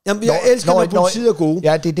jamen, jeg elsker, når politiet er gode.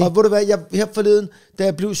 Ja, det. Og ved du hvad, her forleden, da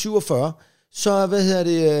jeg blev 47, så,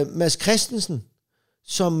 Mads Christensen,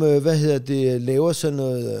 som, laver sådan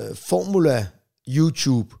noget formula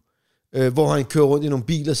YouTube, hvor han kører rundt i nogle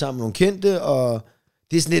biler sammen med nogle kendte, og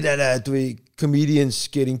det er sådan lidt, at du ved, comedians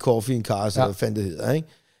getting coffee in cars, eller hvad fanden det hedder, ikke?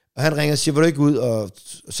 Og han ringer og siger, vil du ikke ud? Og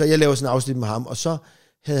så jeg laver sådan en afsnit med ham, og så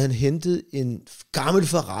havde han hentet en gammel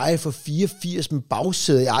Ferrari fra 84 med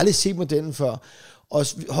bagsæde. Jeg har aldrig set modellen før. og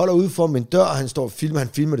holder ude for min dør, og han står og filmer, han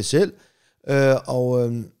filmer det selv, og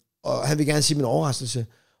han vil gerne se min overraskelse.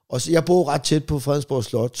 Og så, jeg bor ret tæt på Fredensborg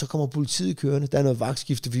Slot, så kommer politiet kørende, der er noget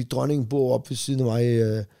vagtskifte, fordi dronningen bor op ved siden af mig,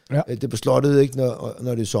 det er på slottet, ikke,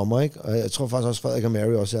 når det er sommer, ikke? Og jeg tror faktisk også, Frederik og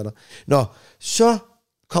Mary også er der. Nå, så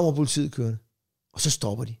kommer politiet kørende, og så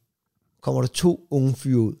stopper de. Kommer der 2 unge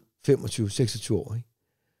fyre ud, 25-26 år, ikke?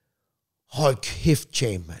 Hold kæft,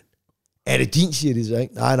 champ, mand. Er det din, siger de så,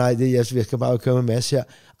 ikke? Nej, det er jeg skal bare køre med Mads her.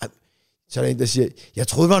 Så er der en, der siger, jeg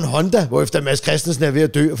troede, det var en Honda, hvorefter Mads Christensen er ved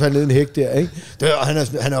at dø og falde ned en hæk der, ikke? Og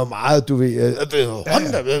han er jo meget, du ved,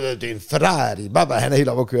 Honda, det er en Ferrari, han er helt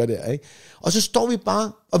oppe at køre der, ikke? Og så står vi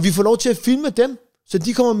bare, og vi får lov til at filme dem, så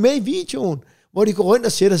de kommer med i videoen, hvor de går rundt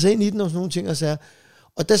og sætter sig ind i den og sådan nogle ting og sager.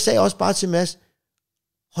 Og der sagde jeg også bare til Mads,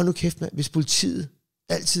 hold nu kæft, mand, hvis politiet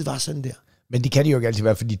altid var sådan der. Men det kan de jo ikke altid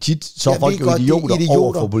være, fordi tit så er folk jo idioter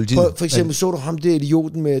over for politiet. For eksempel så du ham der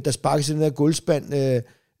idioten, med, der sparker sig den der gulvspand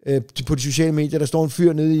på de sociale medier, der står en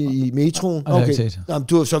fyr nede i metroen. Okay. Jamen,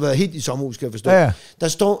 du har så været helt i sommerhus, skal jeg forstå. Ja. Der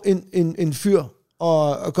står en fyr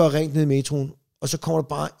og gør rent nede i metroen, og så kommer der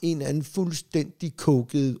bare en anden fuldstændig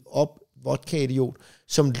koket op vodka-idiot,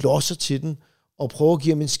 som losser til den, og prøver at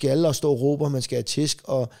give ham en skalle, og står og råber, at man skal have tisk,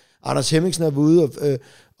 og Anders Hemmingsen er ude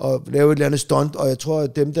og lave et eller andet stunt, og jeg tror,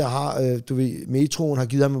 at dem, der har, metroen, har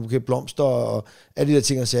givet ham en buket blomster, og alle de der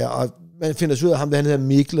ting og sager, og man finder sig ud af ham, der han hedder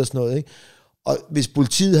Mikkel og sådan noget, ikke? Og hvis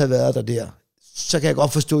politiet havde været der, så kan jeg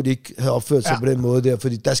godt forstå, at de ikke havde opført sig på den måde der,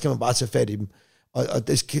 fordi der skal man bare tage fat i dem. Og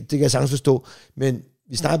det kan jeg sagtens forstå. Men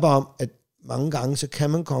vi snakker bare om, at mange gange, så kan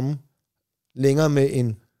man komme længere med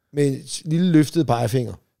en lille løftet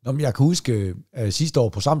pegefinger. Nå, men jeg kan huske sidste år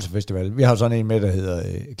på Samsø Festival, vi har sådan en med, der hedder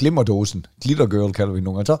Glimmerdåsen, Glitter Girl kalder vi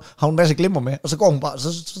nogle gange, så har hun en masse glimmer med, og så går hun bare,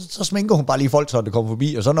 så sminker hun bare lige folk, så det kommer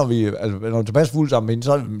forbi, og så når vi er tilpas fuld sammen,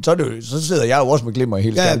 så sidder jeg jo også med glimmer i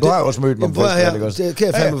hele skærmen. Du har jo også mødt mig på festival, også? Det kan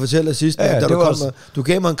jeg fandme fortælle dig sidst, du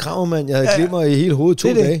gav mig en kravmand, jeg havde glimmer i hele hovedet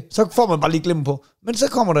 2 dage. Så får man bare lige glimmer på, men så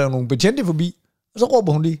kommer der jo nogle betjente forbi, og så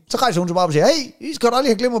råber hun lige, så rejser hun sig bare og siger, hey, I skal da lige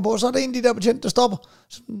have glimmer på, og så er der en af de der betjente, der stopper.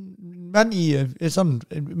 Mand i sådan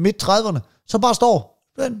midt 30'erne, så bare står,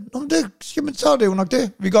 så er det jo nok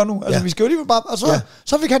det, vi gør nu. Altså, vi skal jo lige bare, og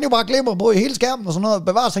så fik han jo bare glimmer på i hele skærmen og sådan noget,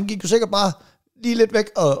 bevares, han gik jo sikkert bare lige lidt væk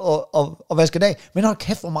og vaske det af. Men hold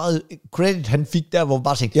kæft, hvor meget credit han fik der, hvor man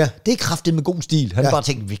bare tænkte, det er kraftigt med god stil. Han bare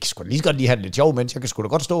tænkte, vi kan sgu lige godt lige have det lidt sjovt, mens jeg kan sgu da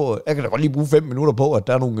godt stå, jeg kan da godt lige bruge 5 minutter på, at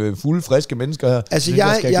der er nogle fulde, friske mennesker her. Altså,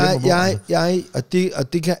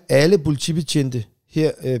 det kan alle politibetjente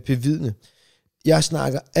her bevidne. Jeg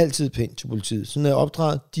snakker altid pænt til politiet. Sådan er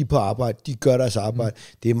opdraget, de er på arbejde, de gør deres arbejde.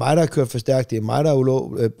 Det er mig, der har kørt for stærkt, det er mig, der er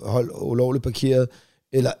ulovligt parkeret,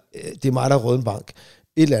 eller det er mig, der er rød en bank.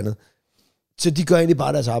 Et eller andet. Så de gør egentlig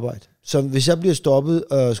bare deres arbejde. Så hvis jeg bliver stoppet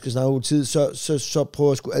og skal snakke over tid, så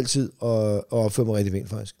prøver jeg sgu altid at opføre mig rigtig pænt,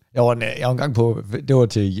 faktisk. Jeg var en gang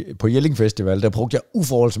på Jelling Festival, der brugte jeg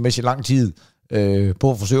uforholdsmæssigt lang tid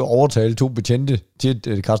på at forsøge at overtale 2 betjente til,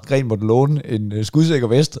 at Carsten Gren måtte låne en skudsikker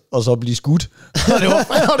vest, og så blive skudt. Og det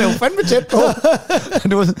var fandme tæt på.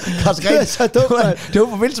 Det var Carsten Gren. Det var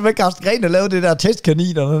forbindelse med, at Carsten Gren, der lavede det der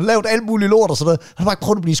testkanin, og han lavede alt muligt lort og sådan noget. Han var ikke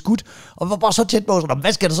prøvet at blive skudt, og var bare så tæt på. Så,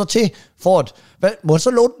 hvad skal der så til for at... må han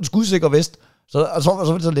så låne en skudsikker vest? Så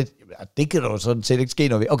var det så lidt, det kan der jo sådan set ikke ske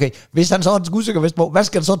noget ved. Okay, hvis han så har en skudsikker vest på, hvad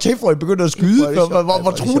skal der så til for at begynde at skyde?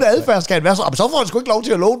 Hvor truende adfærd skal han være? Så får han sgu ikke lov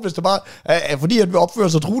til at låne, hvis det bare er fordi, at vi opfører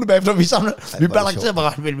sig truende bagefter. Vi balancerer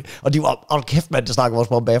bare. Og de var, kæft mand, det snakker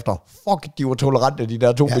også om bagefter. Fuck, de var tolerante, de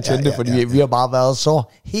der 2 betjente, fordi vi har bare været så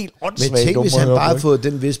helt åndssvagt. Men tænk, hvis han bare havde fået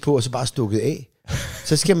den vest på, og så bare stukket af.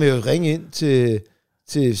 Så skal man jo ringe ind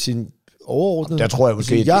til sin... overordnet. Der tror jeg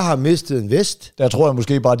måske... Jeg har mistet en vest. Der tror jeg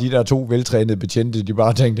måske bare, de der 2 veltrænede betjente, de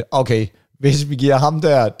bare tænkte, okay, hvis vi giver ham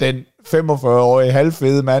der, den 45-årige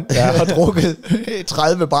halvfede mand, der har drukket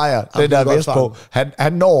 30 bajer, den der vest på,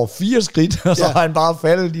 han når 4 skridt, og så har han bare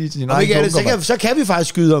faldet i sin egen bunker. Så kan vi faktisk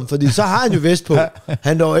skyde ham, fordi så har han jo vest på.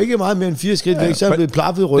 Han når ikke meget mere end 4 skridt væk, så er han blevet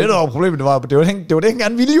plaffet i ryggen. Det der var problemet, det var det,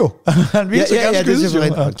 han ville jo. Han ville så gerne skyde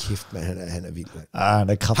jo. Hold kæft, man, han er vild. Han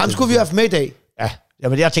er kraftig. Ham skulle vi have haft med i dag. Ja,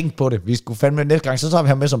 men jeg tænkte på det. Vi skulle fandme næste gang, så tager vi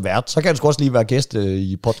ham med som vært. Så kan han sgu også lige være gæst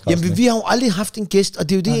i podcasten. Jamen, vi har jo aldrig haft en gæst, og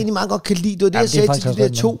det er jo det, jeg egentlig meget godt kan lide. Det var det, jeg sagde til de der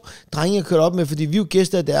 2 drenge, jeg kørte op med, fordi vi er jo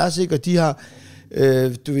gæster af deres, ikke? Og de har,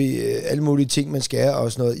 alle mulige ting, man skal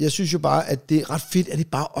og sådan noget. Jeg synes jo bare, at det er ret fedt, at det er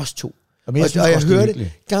bare os 2. Og jeg hører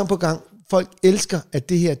det gang på gang. Folk elsker, at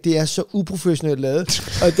det her, det er så uprofessionelt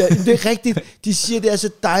lavet. Og det er rigtigt. De siger, det er så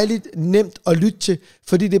dejligt nemt at lytte til,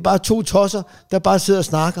 fordi det er bare 2 tosser, der bare sidder og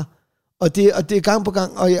snakker. Og det er gang på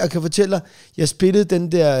gang, og jeg kan fortælle dig, jeg spillede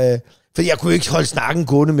den der For jeg kunne ikke holde snakken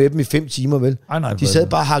gående med dem i 5 timer, vel? Nej, de sad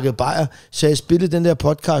bare hakket bajer, så jeg spillede den der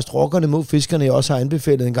podcast, Rockerne mod Fiskerne, jeg også har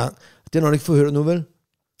anbefalet en gang. Den har du ikke fået hørt nu, vel?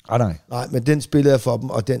 Nej. Nej, men den spillede jeg for dem,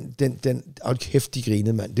 og den kæft, de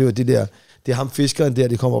grinede, mand. Det var det der, det er ham fiskeren der,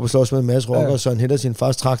 de kommer op og slås med en masse rockere, så han henter sin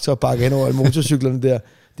fars traktor og bakker hen over alle motorcyklerne der.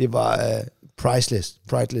 Det var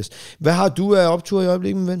priceless. Hvad har du af optur i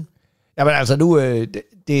øjeblikket, min ven? Jamen altså nu,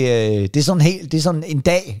 det er sådan en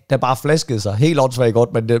dag, der bare flaskede sig. Helt åndssvagt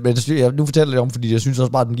godt, men nu fortæller jeg om, fordi jeg synes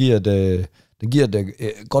også bare, den giver et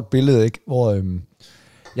godt billede, ikke? Hvor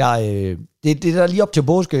det er lige op til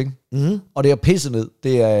påske, ikke? Mm-hmm. Og det er pisset ned.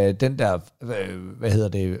 Det er den der,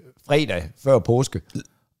 fredag før påske.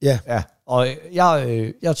 Ja. Og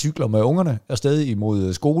jeg cykler med ungerne afsted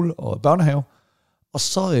imod skole og børnehave. Og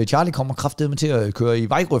så Charlie kommer kraftedeme til at køre i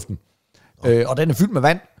vejgrøften. Og den er fyldt med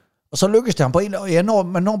vand. Og så lykkes det ham på en, og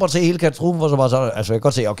man når bare at se hele katastrofen, for så bare så, altså jeg kan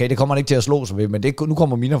godt se, okay, det kommer han ikke til at slå sig ved, men nu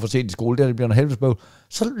kommer Mina for sent i skole, det bliver en helvedesbøvl.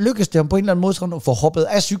 Så lykkes det ham på en eller anden måde sådan at få hoppet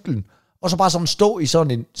af cyklen, og så bare sådan stå i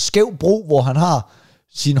sådan en skæv bro, hvor han har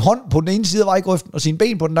sin hånd på den ene side af vejgrøften, og sin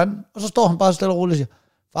ben på den anden, og så står han bare stille og roligt og siger,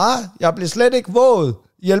 far, jeg blev slet ikke våd,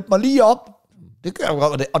 hjælp mig lige op. Det gør jeg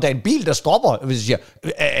godt, og der er en bil, der stopper, hvis jeg siger,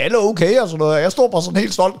 er alle okay, og sådan noget, og jeg står bare sådan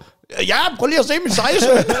helt stolt. Ja, prøv lige at se min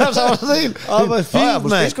sejsøn. Hvor fint,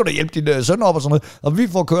 måske skulle du hjælpe din søn op og sådan noget. Og vi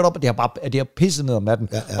får kørt op, og det har pisset ned om natten.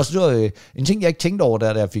 Ja. Og så en ting, jeg ikke tænkte over, da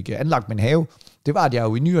jeg fik anlagt min have, det var, at jeg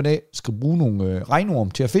jo i ny og næ skal bruge nogle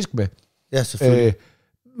regnorm til at fiske med. Ja, selvfølgelig.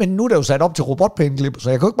 Men nu er det jo sat op til robotpængeklip, så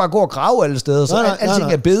jeg kan jo ikke bare gå og grave alle steder, så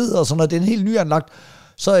alting er bedet og sådan noget. Det er en helt nyanlagt.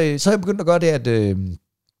 Så er jeg begyndt at gøre det,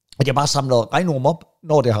 at jeg bare samler regnorm op,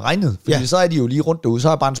 når det har regnet. Fordi så er de jo lige rundt derude. Så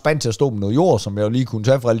har jeg bare en spand til at stå med noget jord, som jeg jo lige kunne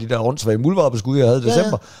tage fra alle de der rundsvage muldvarpeskud, jeg havde i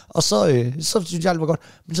december. Og så synes jeg, det var godt.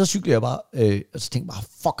 Men så cyklede jeg bare, og så tænkte jeg bare,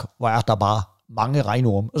 fuck, hvor er der bare mange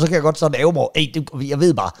regnorm. Og så kan jeg godt sådan æve mig, jeg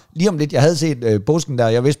ved bare, lige om lidt, jeg havde set påsken der,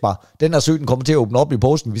 jeg vidste bare, den her sø, den kommer til at åbne op i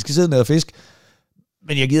påsken. Vi skal sidde ned og fiske.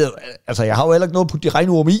 Men jeg har jo heller ikke noget at putte de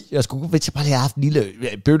regnorm i. Jeg skulle bare lige have haft en lille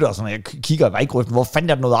bøtte og sådan, jeg kigger i vejgrøften, hvor fanden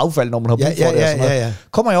er der noget affald, når man har brug for det og sådan noget. Ja.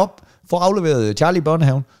 Kommer jeg op, får afleveret Charlie i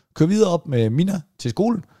børnehaven, kører videre op med Mina til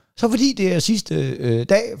skolen. Så fordi det er sidste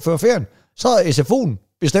dag før ferien, så er SFO'en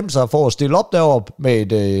bestemt sig for at stille op deroppe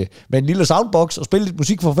med en lille soundbox og spille lidt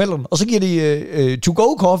musik for forældrene, og så giver de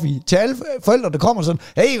to-go-coffee til alle forældre, der kommer sådan,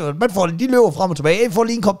 hey, de løber frem og tilbage, hey, får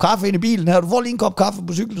lige en kop kaffe ind i bilen her, du får lige en kop kaffe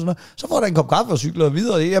på cyklen, sådan noget. Så får der en kop kaffe og cykler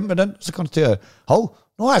videre hjem med den, så konstaterer jeg, hov,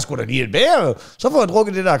 nu har jeg sgu da lige et bære. Så får jeg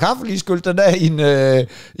drukket det der kaffe, lige skyldt den der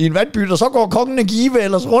i en vandbytte, og så går kongen og give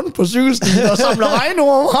ellers rundt på cykelstien og samler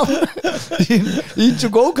regnorm op i en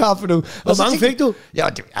to-go-kaffe nu. Hvor mange fik du? Ja,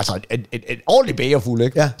 altså en ordentlig bægerfuld,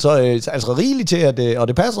 ikke? Ja. Så altså rigeligt til, at og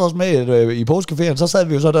det passer også med, at i påskeferien, så sad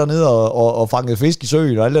vi jo så dernede og fangede fisk i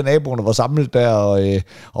søen, og alle naboerne var samlet der,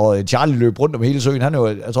 og Charlie løb rundt om hele søen. Han er jo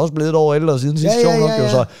altså også blevet over ældre siden sidste sjov nok,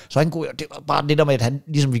 så han kunne, det var bare det der med, at han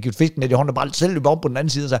ligesom vi gik fisken ned i hånden, bare selv løb op på den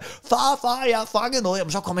anden side og sagde, far, jeg har fanget noget.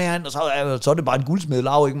 Jamen, så kommer jeg hen, og så er det bare en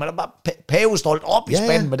guldsmedelav, ikke? Man er bare pavestolt op i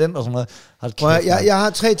spanden med den og sådan noget. Jeg har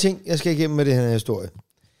 3 ting, jeg skal igennem med det her historie.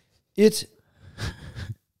 1.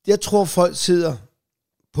 Jeg tror, folk sidder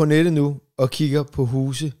på nettet nu og kigger på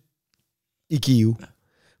huse i Give.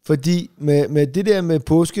 Fordi med det der med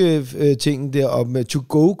påsketingen der, og med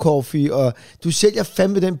to-go-coffee, og du sælger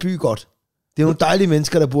fandme den by godt. Det er nogle dejlige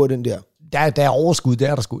mennesker, der bor i den der. Der er overskud, det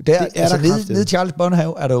er der sgu. Nede i Charles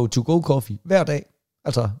børnehave er der jo to-go-coffee hver dag.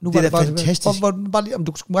 Altså, nu det er da fantastisk.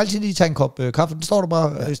 Du må altid lige tage en kop kaffe. Den står der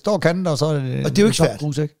bare, står kanden, og så er det... Og det er jo ikke svært.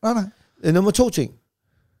 Grus, ikke? Nej. Nummer 2 ting.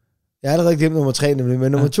 Jeg har allerede glemt nummer 3, nemlig,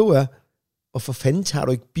 men nummer 2 er, og for fanden tager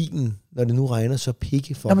du ikke bilen, når det nu regner så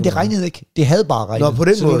pikke for? Nej, men det regnede ikke. Det havde bare regnet. Nå, på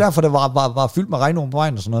den så måde. det var derfor, det var fyldt med regnorm på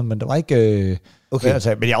vejen og sådan noget, men det var ikke... Okay.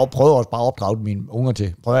 Altså, men jeg prøvede også bare at opdrage mine unger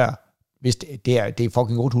til. Prøv at hvis det er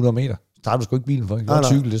fucking 800 meter, så tager du sgu ikke bilen for. Du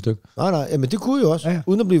cykel det stykke. Nej, jamen det kunne jo også,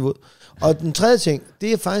 uden at blive våd. Og den tredje ting,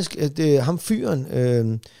 det er faktisk, at det er ham fyren,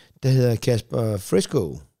 der hedder Kasper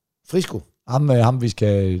Frisco. Ham vi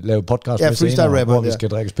skal lave podcast med senere, hvor vi skal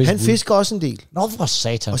drikke spids. Han fisker også en del. Nå, for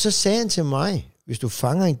satan. Og så sagde han til mig, hvis du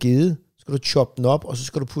fanger en gede, skal du choppe den op, og så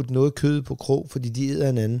skal du putte noget kød på krog, fordi de æder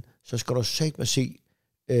en anden. Så skal du satme se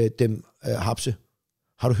dem hapse.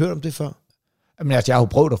 Har du hørt om det før? Jamen altså, jeg har jo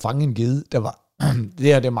prøvet at fange en gede, der var,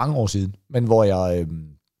 det er mange år siden, men hvor jeg,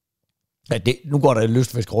 nu går der en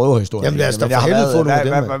lystfisk røverhistorie. Jamen lad os da for helvede få nogle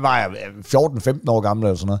af dem. Var jeg 14-15 år gammel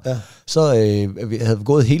eller sådan noget, så vi havde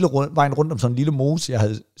gået hele vejen rundt om sådan en lille mose, jeg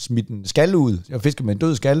havde smidt en skalle ud, jeg fiskede med en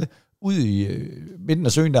død skalle, ud i midten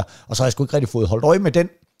af søen der, og så har jeg sgu ikke rigtig fået holdt øje med den.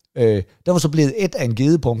 Der var så blevet et af en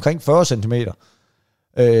gede på omkring 40 cm.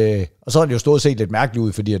 Og så har det jo stået og set lidt mærkeligt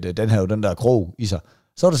ud, fordi at den havde jo den der krog i sig.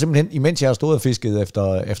 så var der simpelthen, imens jeg har stået og fisket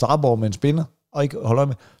efter aborre med en spinner, og ikke holde øje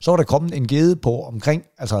med, så var der kommet en gede på omkring,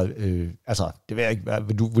 altså det ved jeg ikke,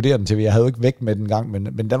 hvad du vurderer den til, jeg havde jo ikke vægt med den gang,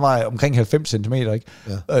 men den var omkring 90 cm, ikke?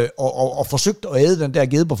 Ja. Og forsøgt at æde den der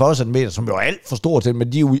gede på 40 cm, som jo er alt for stor til,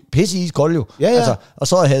 men de er jo pisse iskolde jo. Ja. Altså, og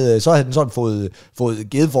så havde den sådan fået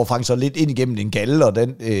gede for at fange sig lidt ind igennem en galle, og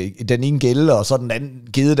den ene gælde, og så den anden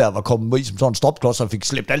gede der var kommet i som sådan en stopklods, og fik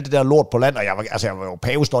slæbt alt det der lort på land, og jeg var jo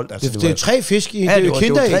pavestolt. Altså, det er 3 fisk i, det er jo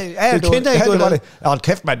kinderæg. Det var det. Og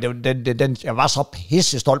kæft, mand, jeg var så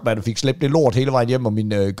pisse stolt, man fik slæbt det lort hele vejen hjem,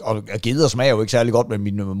 og geder smager jo ikke særlig godt, men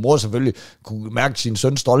min mor selvfølgelig kunne mærke sin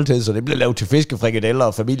søns stolthed, så det blev lavet til fiskefrikadeller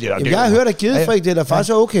og familie. Jamen, jeg har hørt, at gedefrikadeller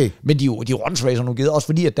faktisk er okay. Men de rundsracer nogle geder, også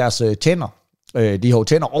fordi at deres tænder, de har jo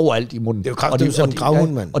tænder overalt i munden. Det er jo kraftigt som en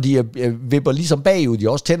gravhund, mand. Og de vipper ligesom bagud, de har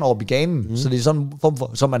også tænder op i ganen, så det er sådan en form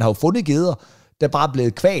for, så man har jo fundet geder, der bare er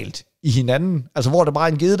blevet kvalt i hinanden, altså hvor der bare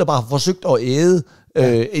er en gede, der bare har forsøgt at æde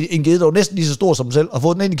en gede, der var næsten lige så stor som sig selv, og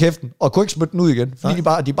fået den ind i kæften, og kunne ikke smide den ud igen, fordi de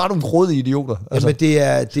er bare nogle grådige idioter. Altså.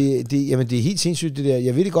 Jamen det er helt sindssygt det der.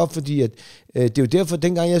 Jeg ved det godt, fordi at, det er jo derfor,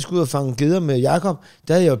 dengang jeg skulle ud og fange geder med Jakob,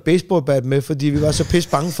 der havde jeg jo et baseballbat med, fordi vi var så pisse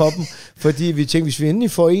bange for dem, fordi vi tænkte, hvis vi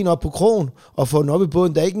endelig får en op på krogen, og får den op i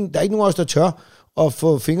båden, der er ikke nogen af os, der tør, og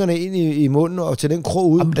få fingrene ind i munden og til den krog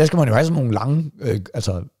ud. Jamen, der skal man jo have sådan nogle lange,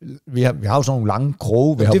 vi har jo sådan nogle lange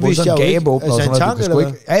kroge, vi har både sådan en gabeåbner og sådan noget, du kan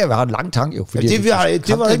ikke, ja, vi har en lang tang jo, fordi det var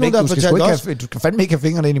ikke nogen, der fortalte os. Du skal fandme ikke have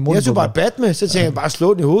fingrene ind i munden. Jeg tog bare et bat med, så tænkte jeg bare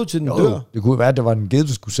slå den i hovedet til den dør. Det kunne være, at det var en gede,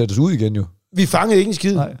 du skulle sættes ud igen jo. Vi fangede ikke en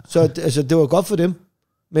skid, så altså, det var godt for dem.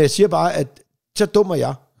 Men jeg siger bare, at så dum er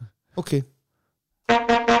jeg. Okay.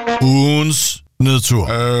 Ugens nedtur.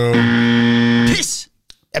 Pis!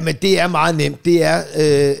 Jamen, det er meget nemt.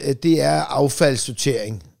 Det er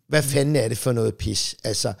affaldssortering. Hvad fanden er det for noget pis?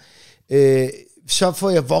 Altså, så får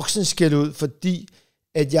jeg voksenskæld ud, fordi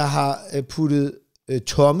at jeg har puttet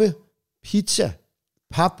tomme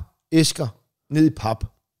papæsker ned i pap.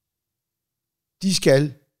 De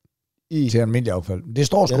skal i... Til almindelig affald. Det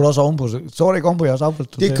står sgu da også ovenpå. Står det ikke ovenpå jeres affald?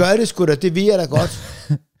 Det gør det sgu da. Det ved jeg da godt.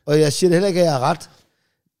 Og jeg siger det heller ikke, at jeg har ret.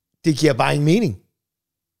 Det giver bare ingen mening.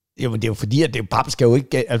 Jamen, det er jo fordi, at pap skal jo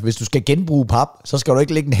ikke... Altså, hvis du skal genbruge pap, så skal du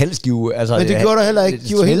ikke lægge en halv skive... Altså, men det gjorde der heller ikke.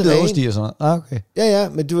 De var helt rene. Okay. Ja,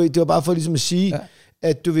 men det var bare for ligesom at sige,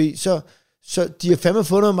 at du ved, så de har fandme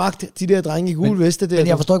fået noget magt, de der drenge i gule veste der. Men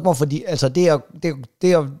jeg forstår ikke, hvorfor de... Altså, det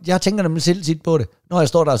er jeg tænker nemlig selv tit på det. Når jeg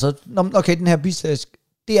står der, så... Okay, den her bisask,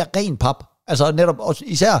 det er ren pap. Altså, netop også,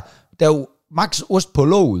 især, der er jo max ost på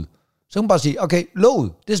låget. Så kan man bare sige, okay,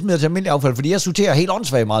 låget, det smider til almindelig affald, fordi jeg sorterer helt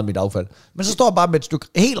åndssvagt meget mit affald. Men så står jeg bare med et stykke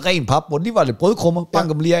helt ren pap, hvor den lige var lidt brødkrummer,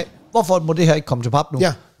 banker dem lige af. Hvorfor må det her ikke komme til pap nu?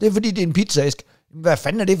 Ja. Det er fordi, det er en pizzaæsk. Hvad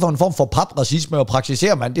fanden er det for en form for papracisme og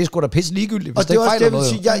praktiserer man? Det er sgu da pisse ligegyldigt, hvis og det er også det, jeg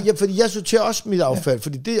vil sige, fordi jeg sorterer også mit affald,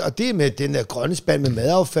 fordi det er med den der grønne spand med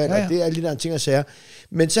madaffald, og det er alle de der ting, jeg siger.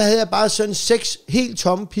 Men så havde jeg bare sådan 6 helt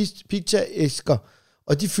tomme pizzaæsker,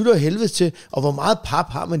 og de fylder helvede til, og hvor meget pap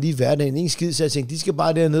har man lige i hverdagen? Ingen skid, så jeg tænkte, de skal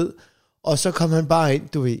bare derned. Og så kom han bare ind,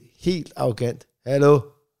 du ved, helt arrogant. Hallo,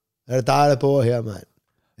 er det dig, der bor her, mand?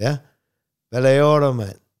 Ja, hvad laver du,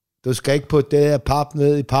 mand? Du skal ikke putte det her pap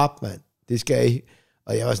ned i pap, mand. Det skal I.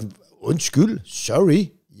 Og jeg var sådan, undskyld, sorry,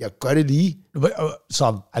 jeg gør det lige.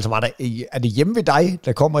 Så altså, er det hjemme ved dig,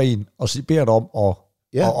 der kommer en og beder dig om at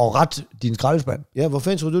rette din skraldespand? Ja, hvor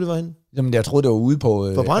fanden troede du, det var henne? Jamen, jeg troede, det var ude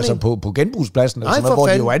på genbrugspladsen, hvor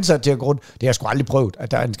de var ansat til at gå rundt. Det har jeg sgu aldrig prøvet,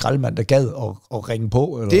 at der er en skraldemand, der gad at ringe på.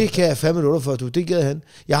 Eller? Det kan jeg fandme lukke for, du. Det gad han.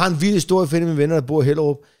 Jeg har en vild historie for en af mine venner, der bor i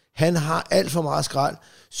Hellerup. Han har alt for meget skrald,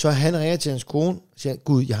 så han ringer til hans kone og siger,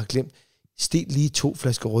 Gud, jeg har glemt. Stil lige 2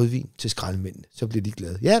 flasker rødvin til skraldemændene, så bliver de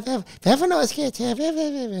glade. Ja, hvad for noget skal jeg tage?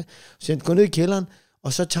 Så han går ned i kælderen,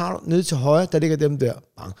 og så tager du ned til højre, der ligger dem der.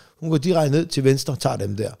 Bang. Hun går direkte ned til venstre, tager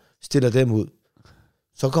dem der, stiller dem ud.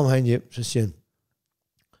 Så kommer han hjem, så siger han,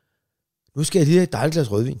 nu skal jeg lige have et dejligt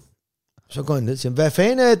glas rødvin. Så går han ned til ham, hvad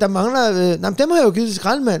fanden, der mangler, dem har jeg jo givet til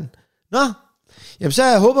skraldemanden. Nå, jamen så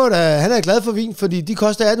jeg håber, at han er glad for vin, fordi de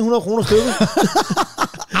koster 1800 kroner stykket.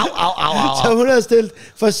 Så hun har stillet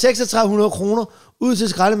for 3600 kroner ud til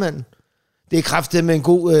skraldemanden. Det er kraftigt med en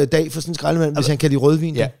god dag for sådan en skraldemand, hvis han kan lide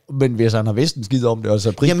rødvin. Ja, men hvis han har vidst en skid om det, og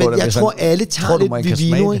så pris på det. Jeg tror, alle tager lidt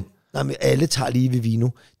Vivino, ikke? Nej, men alle tager lige Vivino.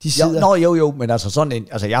 De sidder... Jo, men altså sådan en...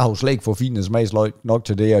 Altså, jeg har jo slet ikke forfinet smagsløg nok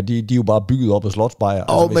til det, og de er jo bare bygget op af slotsbajer.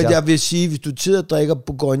 Altså, men jeg vil sige, hvis du sidder og drikker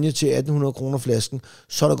Bourgogne til 1800 kroner flasken,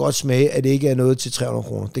 så er der godt smage, at det ikke er noget til 300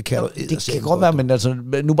 kroner. Det kan det kan godt være, men altså,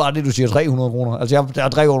 nu bare det, du siger 300 kroner. Altså,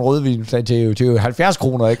 jeg drikker en rødvin til 70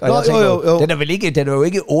 kroner, ikke? Og jo. Den er jo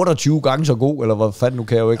ikke 28 gange så god, eller hvad fanden, nu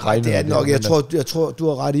kan jeg jo ikke regne. Det er nok. Jeg tror, du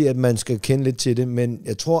har ret i, at man skal kende lidt til det, men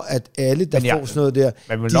jeg tror, at alle, der får sådan noget der,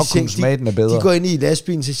 man vil nok smagen er bedre. De går ind i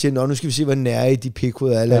lastbilen, så siger nu skal vi se, hvor nære de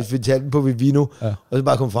pikhoveder er. Lad os tage den på Vivino. Ja. Og så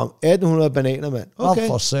bare komme frem. 1800 bananer, mand. Okay.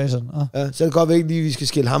 For satan. Ja, så er det godt ikke lige, vi skal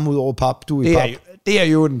skille ham ud over pap. Du det i pap. Det er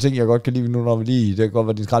jo en ting, jeg godt kan lide nu, når vi lige... Det kan godt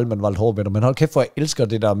være, din skraldemand var lidt hård med dig, men hold kæft, for jeg elsker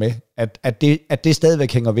det der med, at det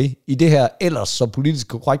stadigvæk hænger ved i det her ellers så politisk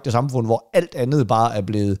korrekte samfund, hvor alt andet bare er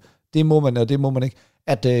blevet, det må man, og det må man ikke.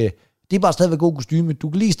 At det er bare stadigvæk god kostyme. Du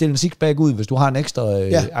kan lige stille en sixpack ud, hvis du har en ekstra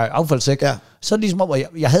affaldssæk. Ja. Så er det ligesom,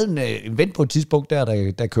 jeg havde en ven på et tidspunkt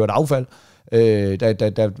der kørte affald,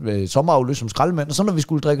 da sommerafløs som skraldemand, og så når vi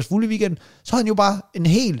skulle drikke os fuld i weekenden, så havde han jo bare en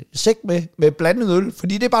hel sæk med blandet øl,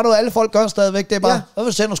 fordi det er bare noget, alle folk gør stadigvæk. Det er bare,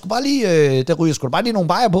 der ryger sgu bare lige nogle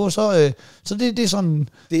bajer på, så det er sådan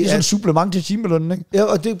et supplement til timelønnen, ikke? Ja,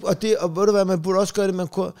 og ved du hvad, man burde også gøre det, man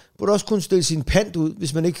burde også kunne stille sin pant ud,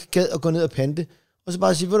 hvis man ikke gad at gå ned og pante. Og så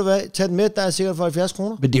bare sige, ved du hvad, tag den med, der er sikkert for 70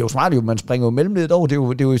 kroner. Men det er jo smart, man springer jo mellemledet over.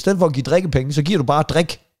 Det er jo i stedet for at give drikkepenge, så giver du bare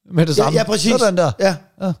drik med det samme. Ja, præcis. Sådan der. Ja.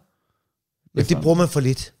 Men det bruger man for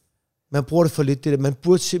lidt. Man bruger det for lidt, det der. Man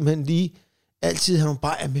burde simpelthen lige altid have nogle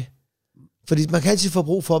bajer med. Fordi man kan altid få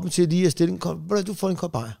brug for dem til lige at stille en kop. Du får en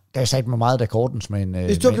kop bajer. Der er sagt mig meget, der kortens med en...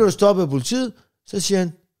 Hvis du bliver stoppet af politiet, så siger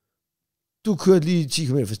han, du kørte lige 10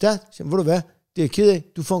 km for stærkt. Så siger han, ved du hvad, det er jeg ked af.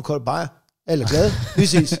 Du får en kop bajer. Alle er glade. Vi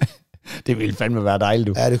ses. Det ville fandme være dejligt,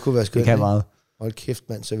 du. Ja, det kunne være skønt. Det kan meget. Hold kæft,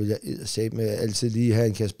 mand, så vil jeg eddersat med altid lige have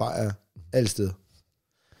en kasse bajer alle steder.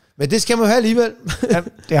 Men det skal man have alligevel. Ja,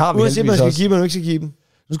 det har vi uanset man skal give, man ikke skal give dem.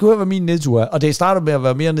 Nu skal høre, hvad min nedtur er. Og det starter med at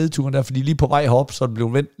være mere nedtur der, fordi lige på vej herop, så er det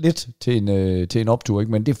blevet vendt lidt til en optur.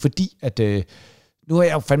 Ikke? Men det er fordi, at nu er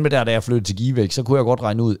jeg jo fandme da jeg flyttede til Give, så kunne jeg godt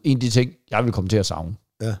regne ud, en af de ting, jeg ville komme til at savne,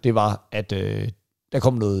 det var, at der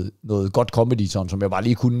kom noget godt comedy, sådan, som jeg bare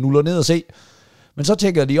lige kunne nulle ned og se. Men så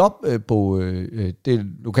tjekkede de op på det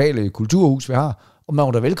lokale kulturhus, vi har, og man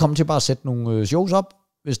var da velkommen til bare at sætte nogle shows op,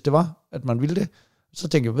 hvis det var, at man ville det. Så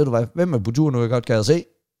tænkte jeg, ved du hvad, hvem er på tur nu, jeg godt kan se?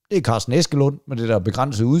 Det er Carsten Eskelund med det der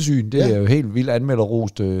begrænsede udsyn. Det er jo helt vildt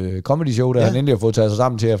anmelderrost comedy show, der han endelig har fået taget sig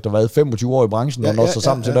sammen til efter 25 år i branchen, og også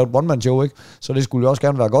sammen til at lave et one-man show, ikke? Så det skulle jo også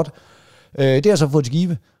gerne være godt. Det har jeg så fået til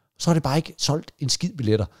Give. Så har det bare ikke solgt en skid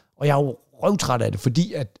billetter. Og jeg er jo røvtræt af det,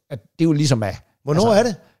 fordi at det jo ligesom er... Hvornår er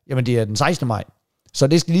det? Jamen, det er den 16. maj. Så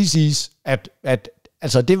det skal lige siges, at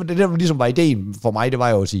altså det der ligesom var ideen for mig, det var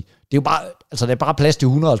jo at sige, det er jo bare, altså der er bare plads til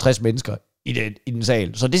 150 mennesker i den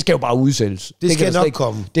sal, så det skal jo bare udsælges. Det skal nok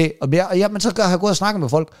komme. Men så har jeg gået og snakket med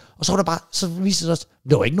folk, og så var der bare, så viste det sig,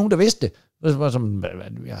 der var ikke nogen, der vidste det. Det var som,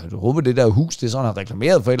 jeg håber det der hus, det er sådan, har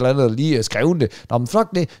reklameret for et eller andet, og lige skrevet det. Nå, men fuck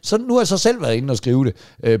det. Så nu har jeg så selv været inde og skrive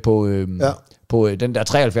det på den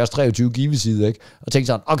der 73-23 Give-side, ikke? Og tænkte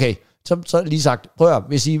sådan, okay, så lige sagt, prøv at,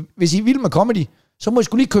 hvis I vil med comedy, så må I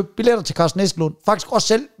skulle lige købe billetter til Carsten Eskelund. Faktisk også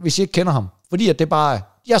selv, hvis I ikke kender ham. Fordi at det bare er,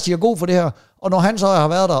 jeg siger god for det her, og når han så har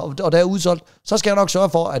været der, og der er udsolgt, så skal jeg nok sørge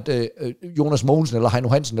for, at Jonas Mogensen eller Heino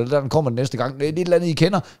Hansen, eller der kommer næste gang, det er et eller andet, I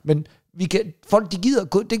kender, men folk, de gider,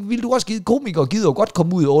 det vil du også give, komikere gider jo godt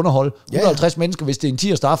komme ud og underholde 150 mennesker, hvis det er en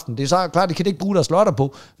tirsdag aften. Det er så klart, det kan de ikke bruge deres lørdag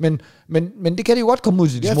på, men det kan de jo godt komme ud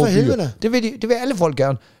til de små byer. Det vil alle folk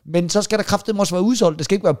gerne. Men så skal der kraftedeme også være udsolgt. Det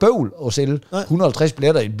skal ikke være bøvl at sælge 150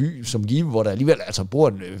 billetter i en by som Give, hvor der alligevel altså bor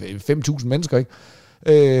 5.000 mennesker,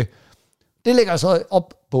 ikke? Det lægger så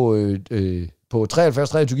op på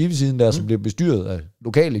 73-23 Give-siden der, som bliver bestyret af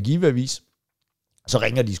lokale Give-avis. Så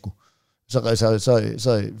ringer de sgu. Så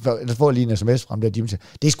får jeg lige en sms frem der, de siger,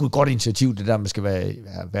 det er sgu et godt initiativ, det der, man skal være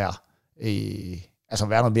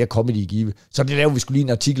noget mere comedy i Give. Så det laver vi sgu lige en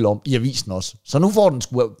artikel om i avisen også. Så nu får den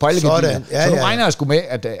sgu på alle gardiner. Så nu regner jeg sgu med,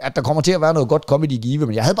 at der kommer til at være noget godt comedy i Give,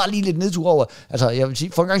 men jeg havde bare lige lidt nedtur over, altså jeg vil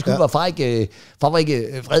sige, for en gang skyld var far var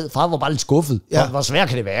ikke vred, far var bare lidt skuffet. Ja. Hvor svært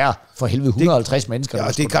kan det være for helvede 150 mennesker? Ja,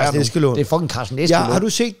 det er Carsten Eskelund. Det er fucking Carsten Eskelund. Ja, har du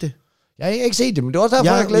set det? Jeg har ikke set det, men det var også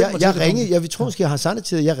derfor, jeg glædte mig til det. Jeg tror måske, jeg har sagt det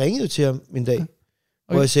til dig. Jeg ringede jo til ham en dag,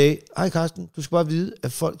 hvor jeg sagde, hej Carsten, du skal bare vide,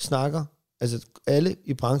 at folk snakker, altså alle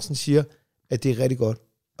i branchen siger, at det er rigtig godt.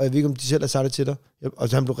 Og jeg ved ikke, om de selv har sagt det til dig. Og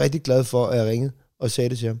så han blev rigtig glad for, at jeg ringede og sagde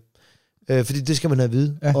det til ham. Fordi det skal man have at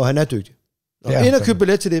vide, og han er dygtig. Ind og køb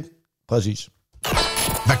billet til det. Præcis.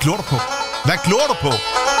 Hvad glor du på? Hvad glor du på?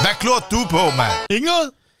 Hvad glor du på, mand?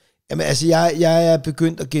 Inget? Jamen altså, jeg er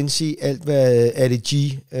begyndt at gense alt, hvad Ali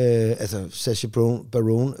G, altså Sacha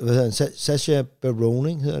Baron, hvad hedder han? Sacha Baron,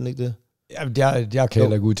 ikke? Hedder han ikke det? Jeg kan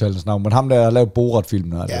heller ikke udtale hans navn, men ham der har lavet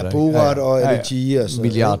Borat-filmen. Ja, Borat og Ali G og sådan.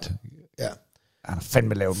 Milliard. Ja. Han har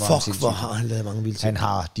fandme lavet mange. Fuck, hvor har han lavet mange vilde ting. Han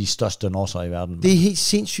har de største nosser i verden. Det er helt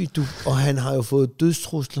sindssygt, du. Og han har jo fået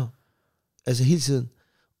dødstrusler. Altså hele tiden.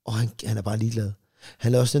 Og han er bare ligeglad.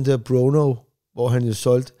 Han lavede også den der Brono, hvor han jo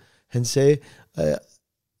solgte. Han sagde,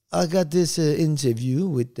 I got this interview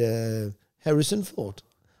with Harrison Ford.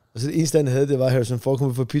 Og så det eneste, han havde, det var, at Harrison Ford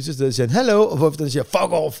kom på pizzasted og siger, hello, og hvorfor han siger,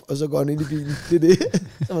 fuck off, og så går han ind i bilen. Det er det,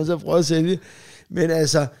 som han så prøver at sælge. Men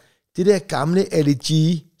altså, det der gamle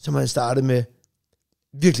LG, som han startede med,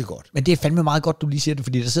 virkelig godt. Men det er fandme meget godt, du lige siger det,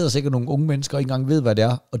 fordi der sidder sikkert nogle unge mennesker, og ikke engang ved, hvad det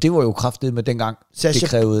er. Og det var jo kraftigt med dengang, det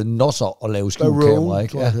krævede nosser at lave skjulkamera,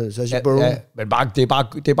 ikke? Ja, men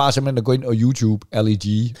det er bare simpelthen at gå ind og YouTube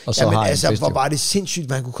LG, og så har altså, hvor var det sindssygt,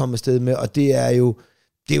 man kunne komme afsted med, og det er jo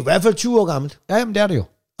i hvert fald 20 år gammelt. Ja, jamen det er det jo.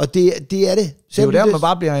 Og det er det. Det er jo der, man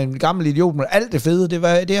bare bliver en gammel idiot, men alt det fede,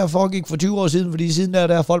 det her foregik for 20 år siden, fordi siden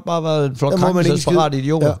der har folk bare været en flok krankelsesparate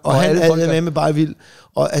idioter. Ja, og han er med bare vild.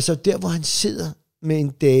 Og altså, der hvor han sidder med en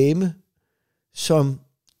dame, som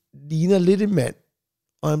ligner lidt en mand,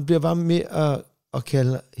 og han bliver bare med at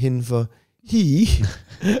kalde hende for he,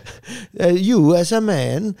 you as a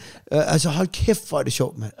man. Altså hold kæft, for det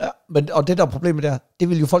sjovt, mand. Ja, og det der problemet der, det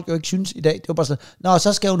vil jo folk jo ikke synes i dag. Det var bare sådan, nå,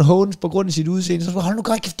 så skal hun hånes på grund af sit udseende. Så hold nu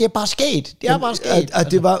godt, det er bare sket. Det er bare sket.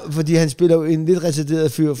 Og det var, fordi han spiller jo en lidt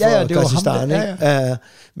retarderet fyr for Kazakhstan, ikke?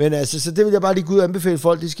 Men altså, så det vil jeg bare lige gå ud og anbefale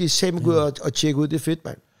folk, det skal I sammen gå ud og tjekke ud, det er fedt,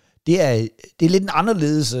 mand. Det er lidt en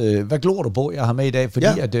anderledes, hvad glor du på, jeg har med i dag, fordi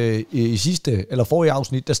at i sidste, eller forrige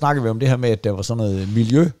afsnit, der snakkede vi om det her med, at der var sådan noget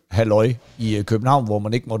miljøhalløj i København, hvor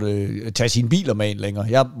man ikke måtte tage sine biler med ind længere.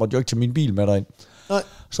 Jeg måtte jo ikke tage min bil med derind. Nej.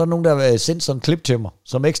 Så er der nogen, der har sendt sådan en klip til mig,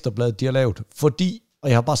 som Ekstrabladet de har lavet, fordi, og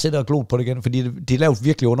jeg har bare sættet og glot på det igen, fordi det er lavet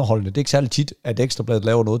virkelig underholdende. Det er ikke særlig tit, at Ekstrabladet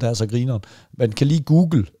laver noget, der er så grineren. Man kan lige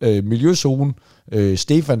google miljøzone,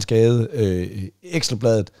 Stefansgade,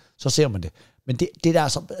 Ekstrabladet, så ser man det. Men det der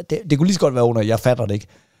så, det kunne lige så godt være under, jeg fatter det ikke.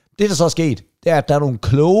 Det, der så er sket, det er, at der er nogle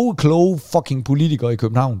kloge fucking politikere i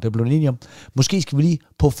København, der er blevet enige om, måske skal vi lige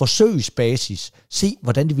på forsøgsbasis se,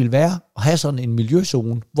 hvordan det ville være at have sådan en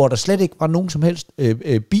miljøzone, hvor der slet ikke var nogen som helst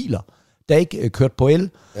biler, der ikke kørte på el.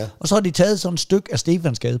 Ja. Og så har de taget sådan et stykke af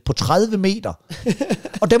Stefansgade på 30 meter.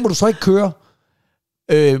 Og der må du så ikke køre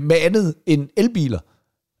med andet end elbiler.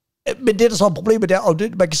 Men det, der så er problemet der, og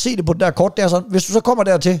det, man kan se det på den der kort, det er sådan, hvis du så kommer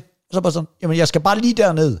dertil, så bare sådan, jamen jeg skal bare lige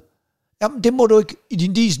derned. Jamen det må du ikke i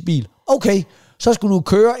din dieselbil. Okay, så skal du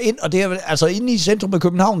køre ind, og det er altså inde i centrum af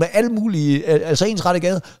København med alle mulige, altså ensrette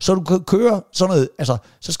gader, så du kan køre sådan noget, altså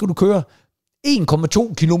så skal du køre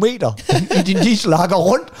 1,2 kilometer i din dieselhakker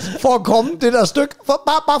rundt for at komme det der stykke.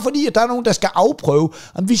 Bare fordi, at der er nogen, der skal afprøve.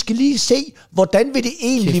 Jamen, vi skal lige se, hvordan vil det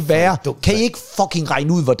egentlig være. Kan I ikke fucking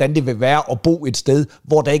regne ud, hvordan det vil være at bo et sted,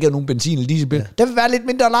 hvor der ikke er nogen benzin eller dieselbil? Der vil være lidt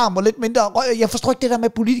mindre alarm og lidt mindre røg. Jeg forstår ikke det der med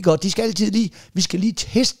politikere. De skal altid lige, vi skal lige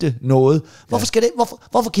teste noget.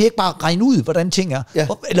 Hvorfor kan I ikke bare regne ud, hvordan ting er? Ja.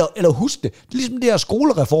 Eller huske det. Det er ligesom det her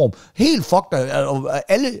skolereform. Helt fucked.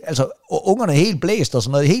 Alle, altså ungerne er helt blæst og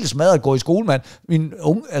sådan noget. Helt smadret går i skole.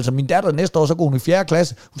 Min datter næste år, så går hun i 4.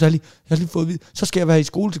 klasse. Hun sagde lige, jeg har lige fået at vide, så skal jeg være i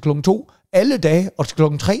skole til 2:00 alle dage, og til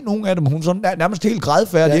 3:00 nogle af dem, hun er sådan nærmest helt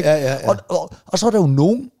grædfærdig. Ja. Og så er der jo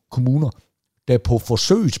nogle kommuner, der på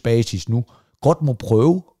forsøgsbasis nu godt må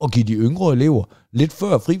prøve at give de yngre elever lidt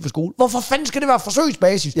før fri for skole. Hvorfor fanden skal det være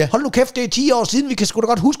forsøgsbasis? Ja. Hold nu kæft, det er 10 år siden, vi kan sgu da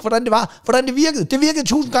godt huske, hvordan det var, hvordan det virkede. Det virkede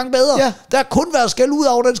 1000 gange bedre. Ja. Der har kun været skæld ud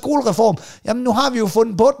over den skolereform. Jamen, nu har vi jo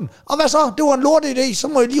fundet på den. Og hvad så? Det var en lorte idé, så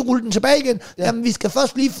må jeg lige rulle den tilbage igen. Ja. Jamen, vi skal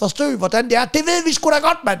først lige forstå, hvordan det er. Det ved vi sgu da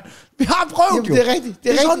godt, mand. Vi har prøvet. Jamen, det er rigtigt.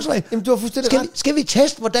 Det er rigtigt. Jamen, du har fuldstændig ret. Skal vi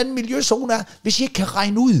teste, hvordan miljøzonen er, hvis I ikke kan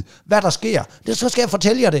regne ud, hvad der sker? Så skal jeg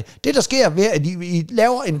fortælle jer det. Det, der sker ved, at I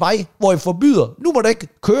laver en vej, hvor I forbyder, nu må der ikke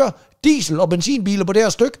køre diesel- og benzinbiler på det her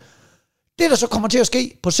stykke. Det, der så kommer til at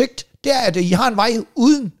ske på sigt, det er, at I har en vej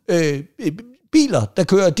uden biler, der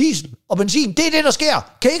kører diesel og benzin. Det er det, der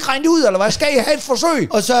sker. Kan I ikke regne det ud, eller hvad? Skal I have et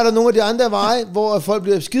forsøg? Og så er der nogle af de andre veje, hvor folk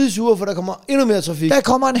bliver skidesure, for der kommer endnu mere trafik. Der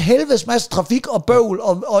kommer en helvedes masse trafik og bøvl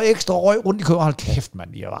og ekstra røg rundt i København. Hold kæft,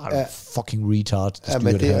 mand. I er fucking retard. Ja,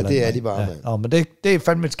 men det er de bare, mand. Ja, men det er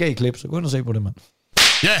fandme et skægt klip, så gå ind og se på det, mand.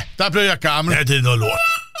 Ja, der blev jeg gammel. Ja, det er noget lort.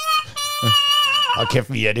 Og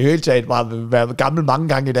kæft, vi er det hele taget bare været gammel mange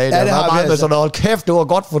gange i dag. Ja, det har meget med sådan noget, kæft, det var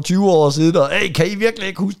godt for 20 år siden, og kan I virkelig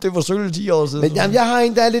ikke huske, det var sølle 10 år siden? Men jamen, jeg har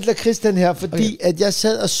en, der er lidt lakrids den her, fordi at jeg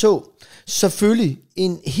sad og så selvfølgelig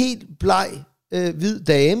en helt bleg hvid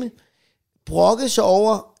dame brokke sig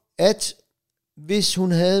over, at hvis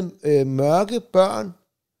hun havde mørke børn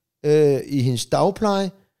i hendes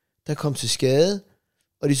dagpleje, der kom til skade,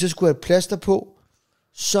 og de så skulle have et plaster på,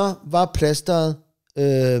 så var plasteret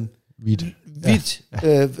hvidt,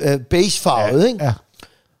 beigefarvet, ikke? Ja.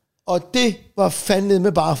 Og det var fandme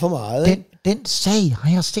med bare for meget. Den sag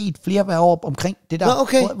har jeg set flere år omkring det der,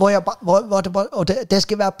 hvor der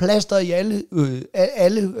skal være plaster i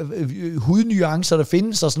alle hudnuancer, der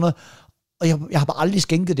findes og sådan noget. Og jeg har bare aldrig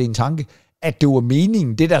skænket det en tanke, at det var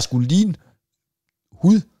meningen, det der skulle ligne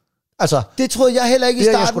hud. Altså, det troede jeg heller ikke i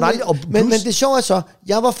starten. Men det det sjove er så,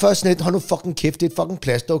 jeg var først net, hold nu fucking kæft, det er et fucking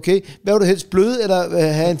plaster, okay? Hvad vil du helst, bløde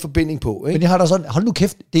eller have en forbinding på, ikke? Men jeg har da sådan, hold nu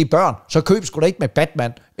kæft, det er børn, så køb sgu da ikke med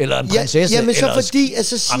Batman, eller en prinsesse, jamen, så eller fordi,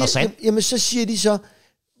 altså, så siger de så,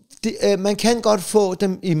 man kan godt få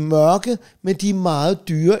dem i mørke, men de er meget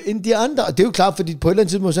dyre end de andre. Og det er jo klart, fordi på et eller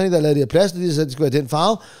andet tidspunkt, så er der lavet det her plaster, de så det skulle være den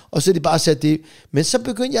farve, og så er de bare sat det. Men så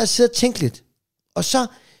begyndte jeg at sidde og tænke lidt. Og så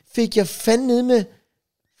fik jeg fandme ned med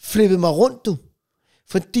flippet mig rundt, du.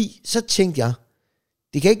 Fordi så tænkte jeg,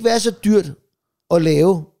 det kan ikke være så dyrt at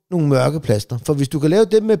lave nogle mørke plaster. For hvis du kan lave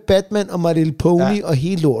det med Batman og My Little Pony og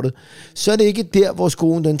hele lortet, så er det ikke der, hvor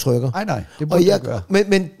skoen den trykker. Nej, det burde jeg gøre.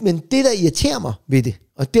 Men det, der irriterer mig ved det,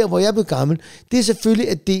 og der, hvor jeg blev gammel, det er selvfølgelig,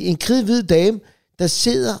 at det er en kridhvid dame, der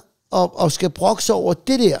sidder og skal brokse over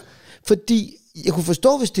det der. Fordi jeg kunne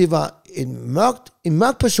forstå, hvis det var en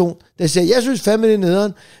mørk person, der siger, jeg synes fandme det er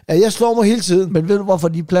nederen, at jeg slår mig hele tiden. Men ved du, hvorfor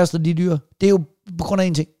de plaster de er dyre? Det er jo på grund af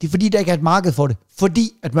en ting. Det er fordi, der ikke er et marked for det.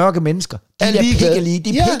 Fordi at mørke mennesker, de er pikkelige.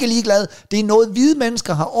 De er pikkeligeglade. Det er noget, hvide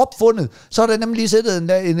mennesker har opfundet. Så er der nemlig siddet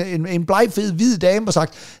en blegfed hvid dame og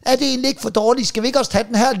sagt, er det egentlig ikke for dårligt? Skal vi ikke også tage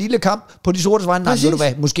den her lille kamp på de sorte vegne? Nej, ved du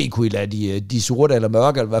hvad? Måske kunne I lade de sorte eller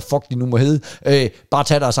mørke, eller hvad fuck de nu må hedde, bare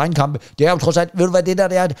tage deres egen kampe. Det er jo trods alt, ved du hvad,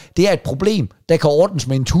 det er et problem, der kan ordnes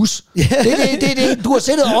med en tus. Det, du har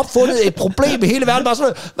siddet og opfundet et problem i hele verden. Bare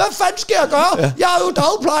sådan, hvad fanden skal jeg gøre? Jeg er jo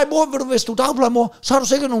dagplejemor. Ved du, hvis du er dagplejemor, så har du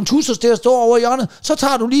sikkert nogle tusser til at stå over i hjørnet. Så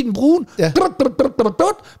tager du lige den brune. Ja.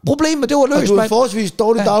 Problemet, det var løst, mand. Og du er forholdsvis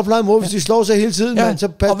dårlig dagplejemor, hvis de slår sig hele tiden, ja. Man, så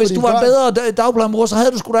og hvis du var en bedre dagplejemor, så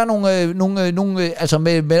havde du sgu da nogle altså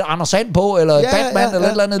med Anders Sand på, eller Batman, eller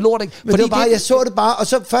et eller andet lort, ikke? Men fordi det var bare, jeg så det bare, og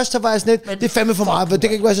så først så var jeg sådan lidt, det er fandme for meget, for det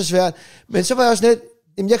kan ikke være så svært. Men så var jeg også sådan lidt,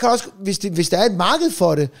 jamen jeg kan også, hvis der er et marked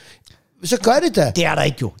for det, så gør det da. Det er der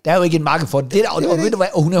ikke jo. Der er jo ikke en marked for det. Og ved du hvad?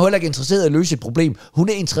 Og hun er heller ikke interesseret i at løse et problem. Hun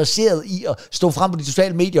er interesseret i at stå frem på de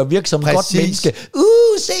sociale medier og virke som et godt menneske.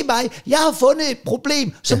 Se mig. Jeg har fundet et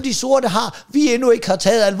problem, som de sorte har. Vi endnu ikke har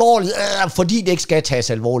taget alvorligt, fordi det ikke skal tages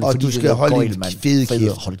alvorligt. Og fordi du skal holde en fede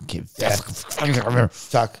kæft. Hold en kæft.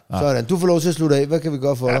 Tak. Sådan. Du får lov til at slutte af. Hvad kan vi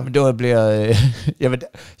gøre for dig? Men det bliver...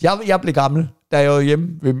 jeg blev gammel, da jeg var hjemme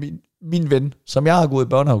ved min ven, som jeg har gået i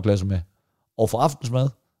børnehaveklasse med, og for aftensmad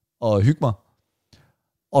og hygge mig.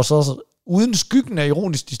 Og så uden skyggen af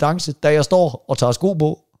ironisk distance, da jeg står og tager sko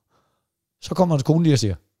på, så kommer hans kone lige og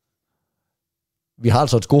siger, vi har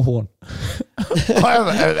altså et skohorn.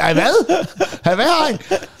 Hvad har I?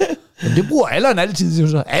 Jamen, det bruger Allan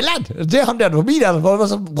altid. Allan, det er ham der på min alder,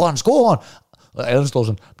 så bruger han skohorn. Og Allan står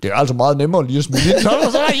sådan, det er altså meget nemmere lige at smide ind. Så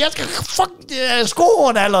jeg skal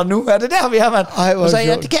skohorn Allan nu. Er det der, vi har, mand? Og så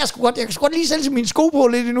det kan jeg sgu godt. Jeg kan sgu godt lige sælge mine sko på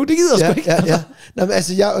lidt endnu. Det gider jeg sgu ikke. Ja. Nå, men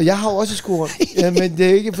altså, jeg har jo også skohorn. Men det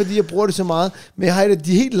er ikke, fordi jeg bruger det så meget. Men jeg har det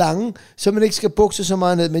de helt lange, så man ikke skal bukse så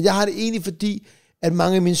meget ned. Men jeg har det egentlig, fordi at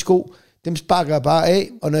mange af mine sko, dem sparker jeg bare af.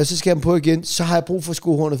 Og når jeg så skal have dem på igen, så har jeg brug for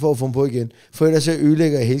skohornet for at få dem på igen. For ellers så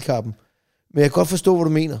ødelægger jeg hele kappen. Men jeg kan godt forstå, hvad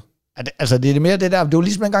du mener. Altså, det er mere det der, det var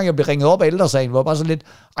ligesom en gang, jeg blev ringet op af ældresagen, hvor jeg bare så lidt,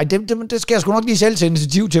 det skal jeg sgu nok lige selv til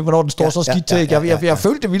initiativ til, hvornår den står så skidt til. Jeg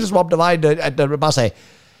følte det vildt, som om der var at der bare sagde,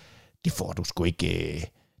 det får du sgu ikke,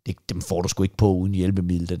 dem får du sgu ikke på uden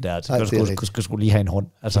hjælpemiddel, den der. Du skal sgu lige have en hånd.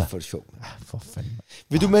 Altså, det er for sjovt. For fanden.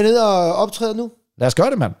 Vil du med ned og optræde nu? Lad os gøre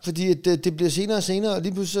det, mand. Fordi det bliver senere og senere, og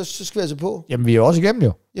lige pludselig så skal vi altså på. Jamen, vi er også igennem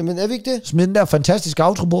jo. Jamen, er vi ikke det? Smid den der fantastiske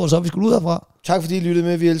outro på, og så er vi sgu ud herfra. Tak fordi I lyttede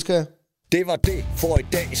med, vi elsker jer. Det var det for i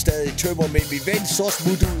dag. Stadig tømmer, men min ven, så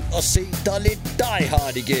smut ud og se dig lidt Die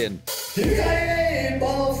Hard igen.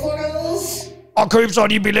 Og køb så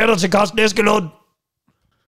de billetter til Carsten Eskelund.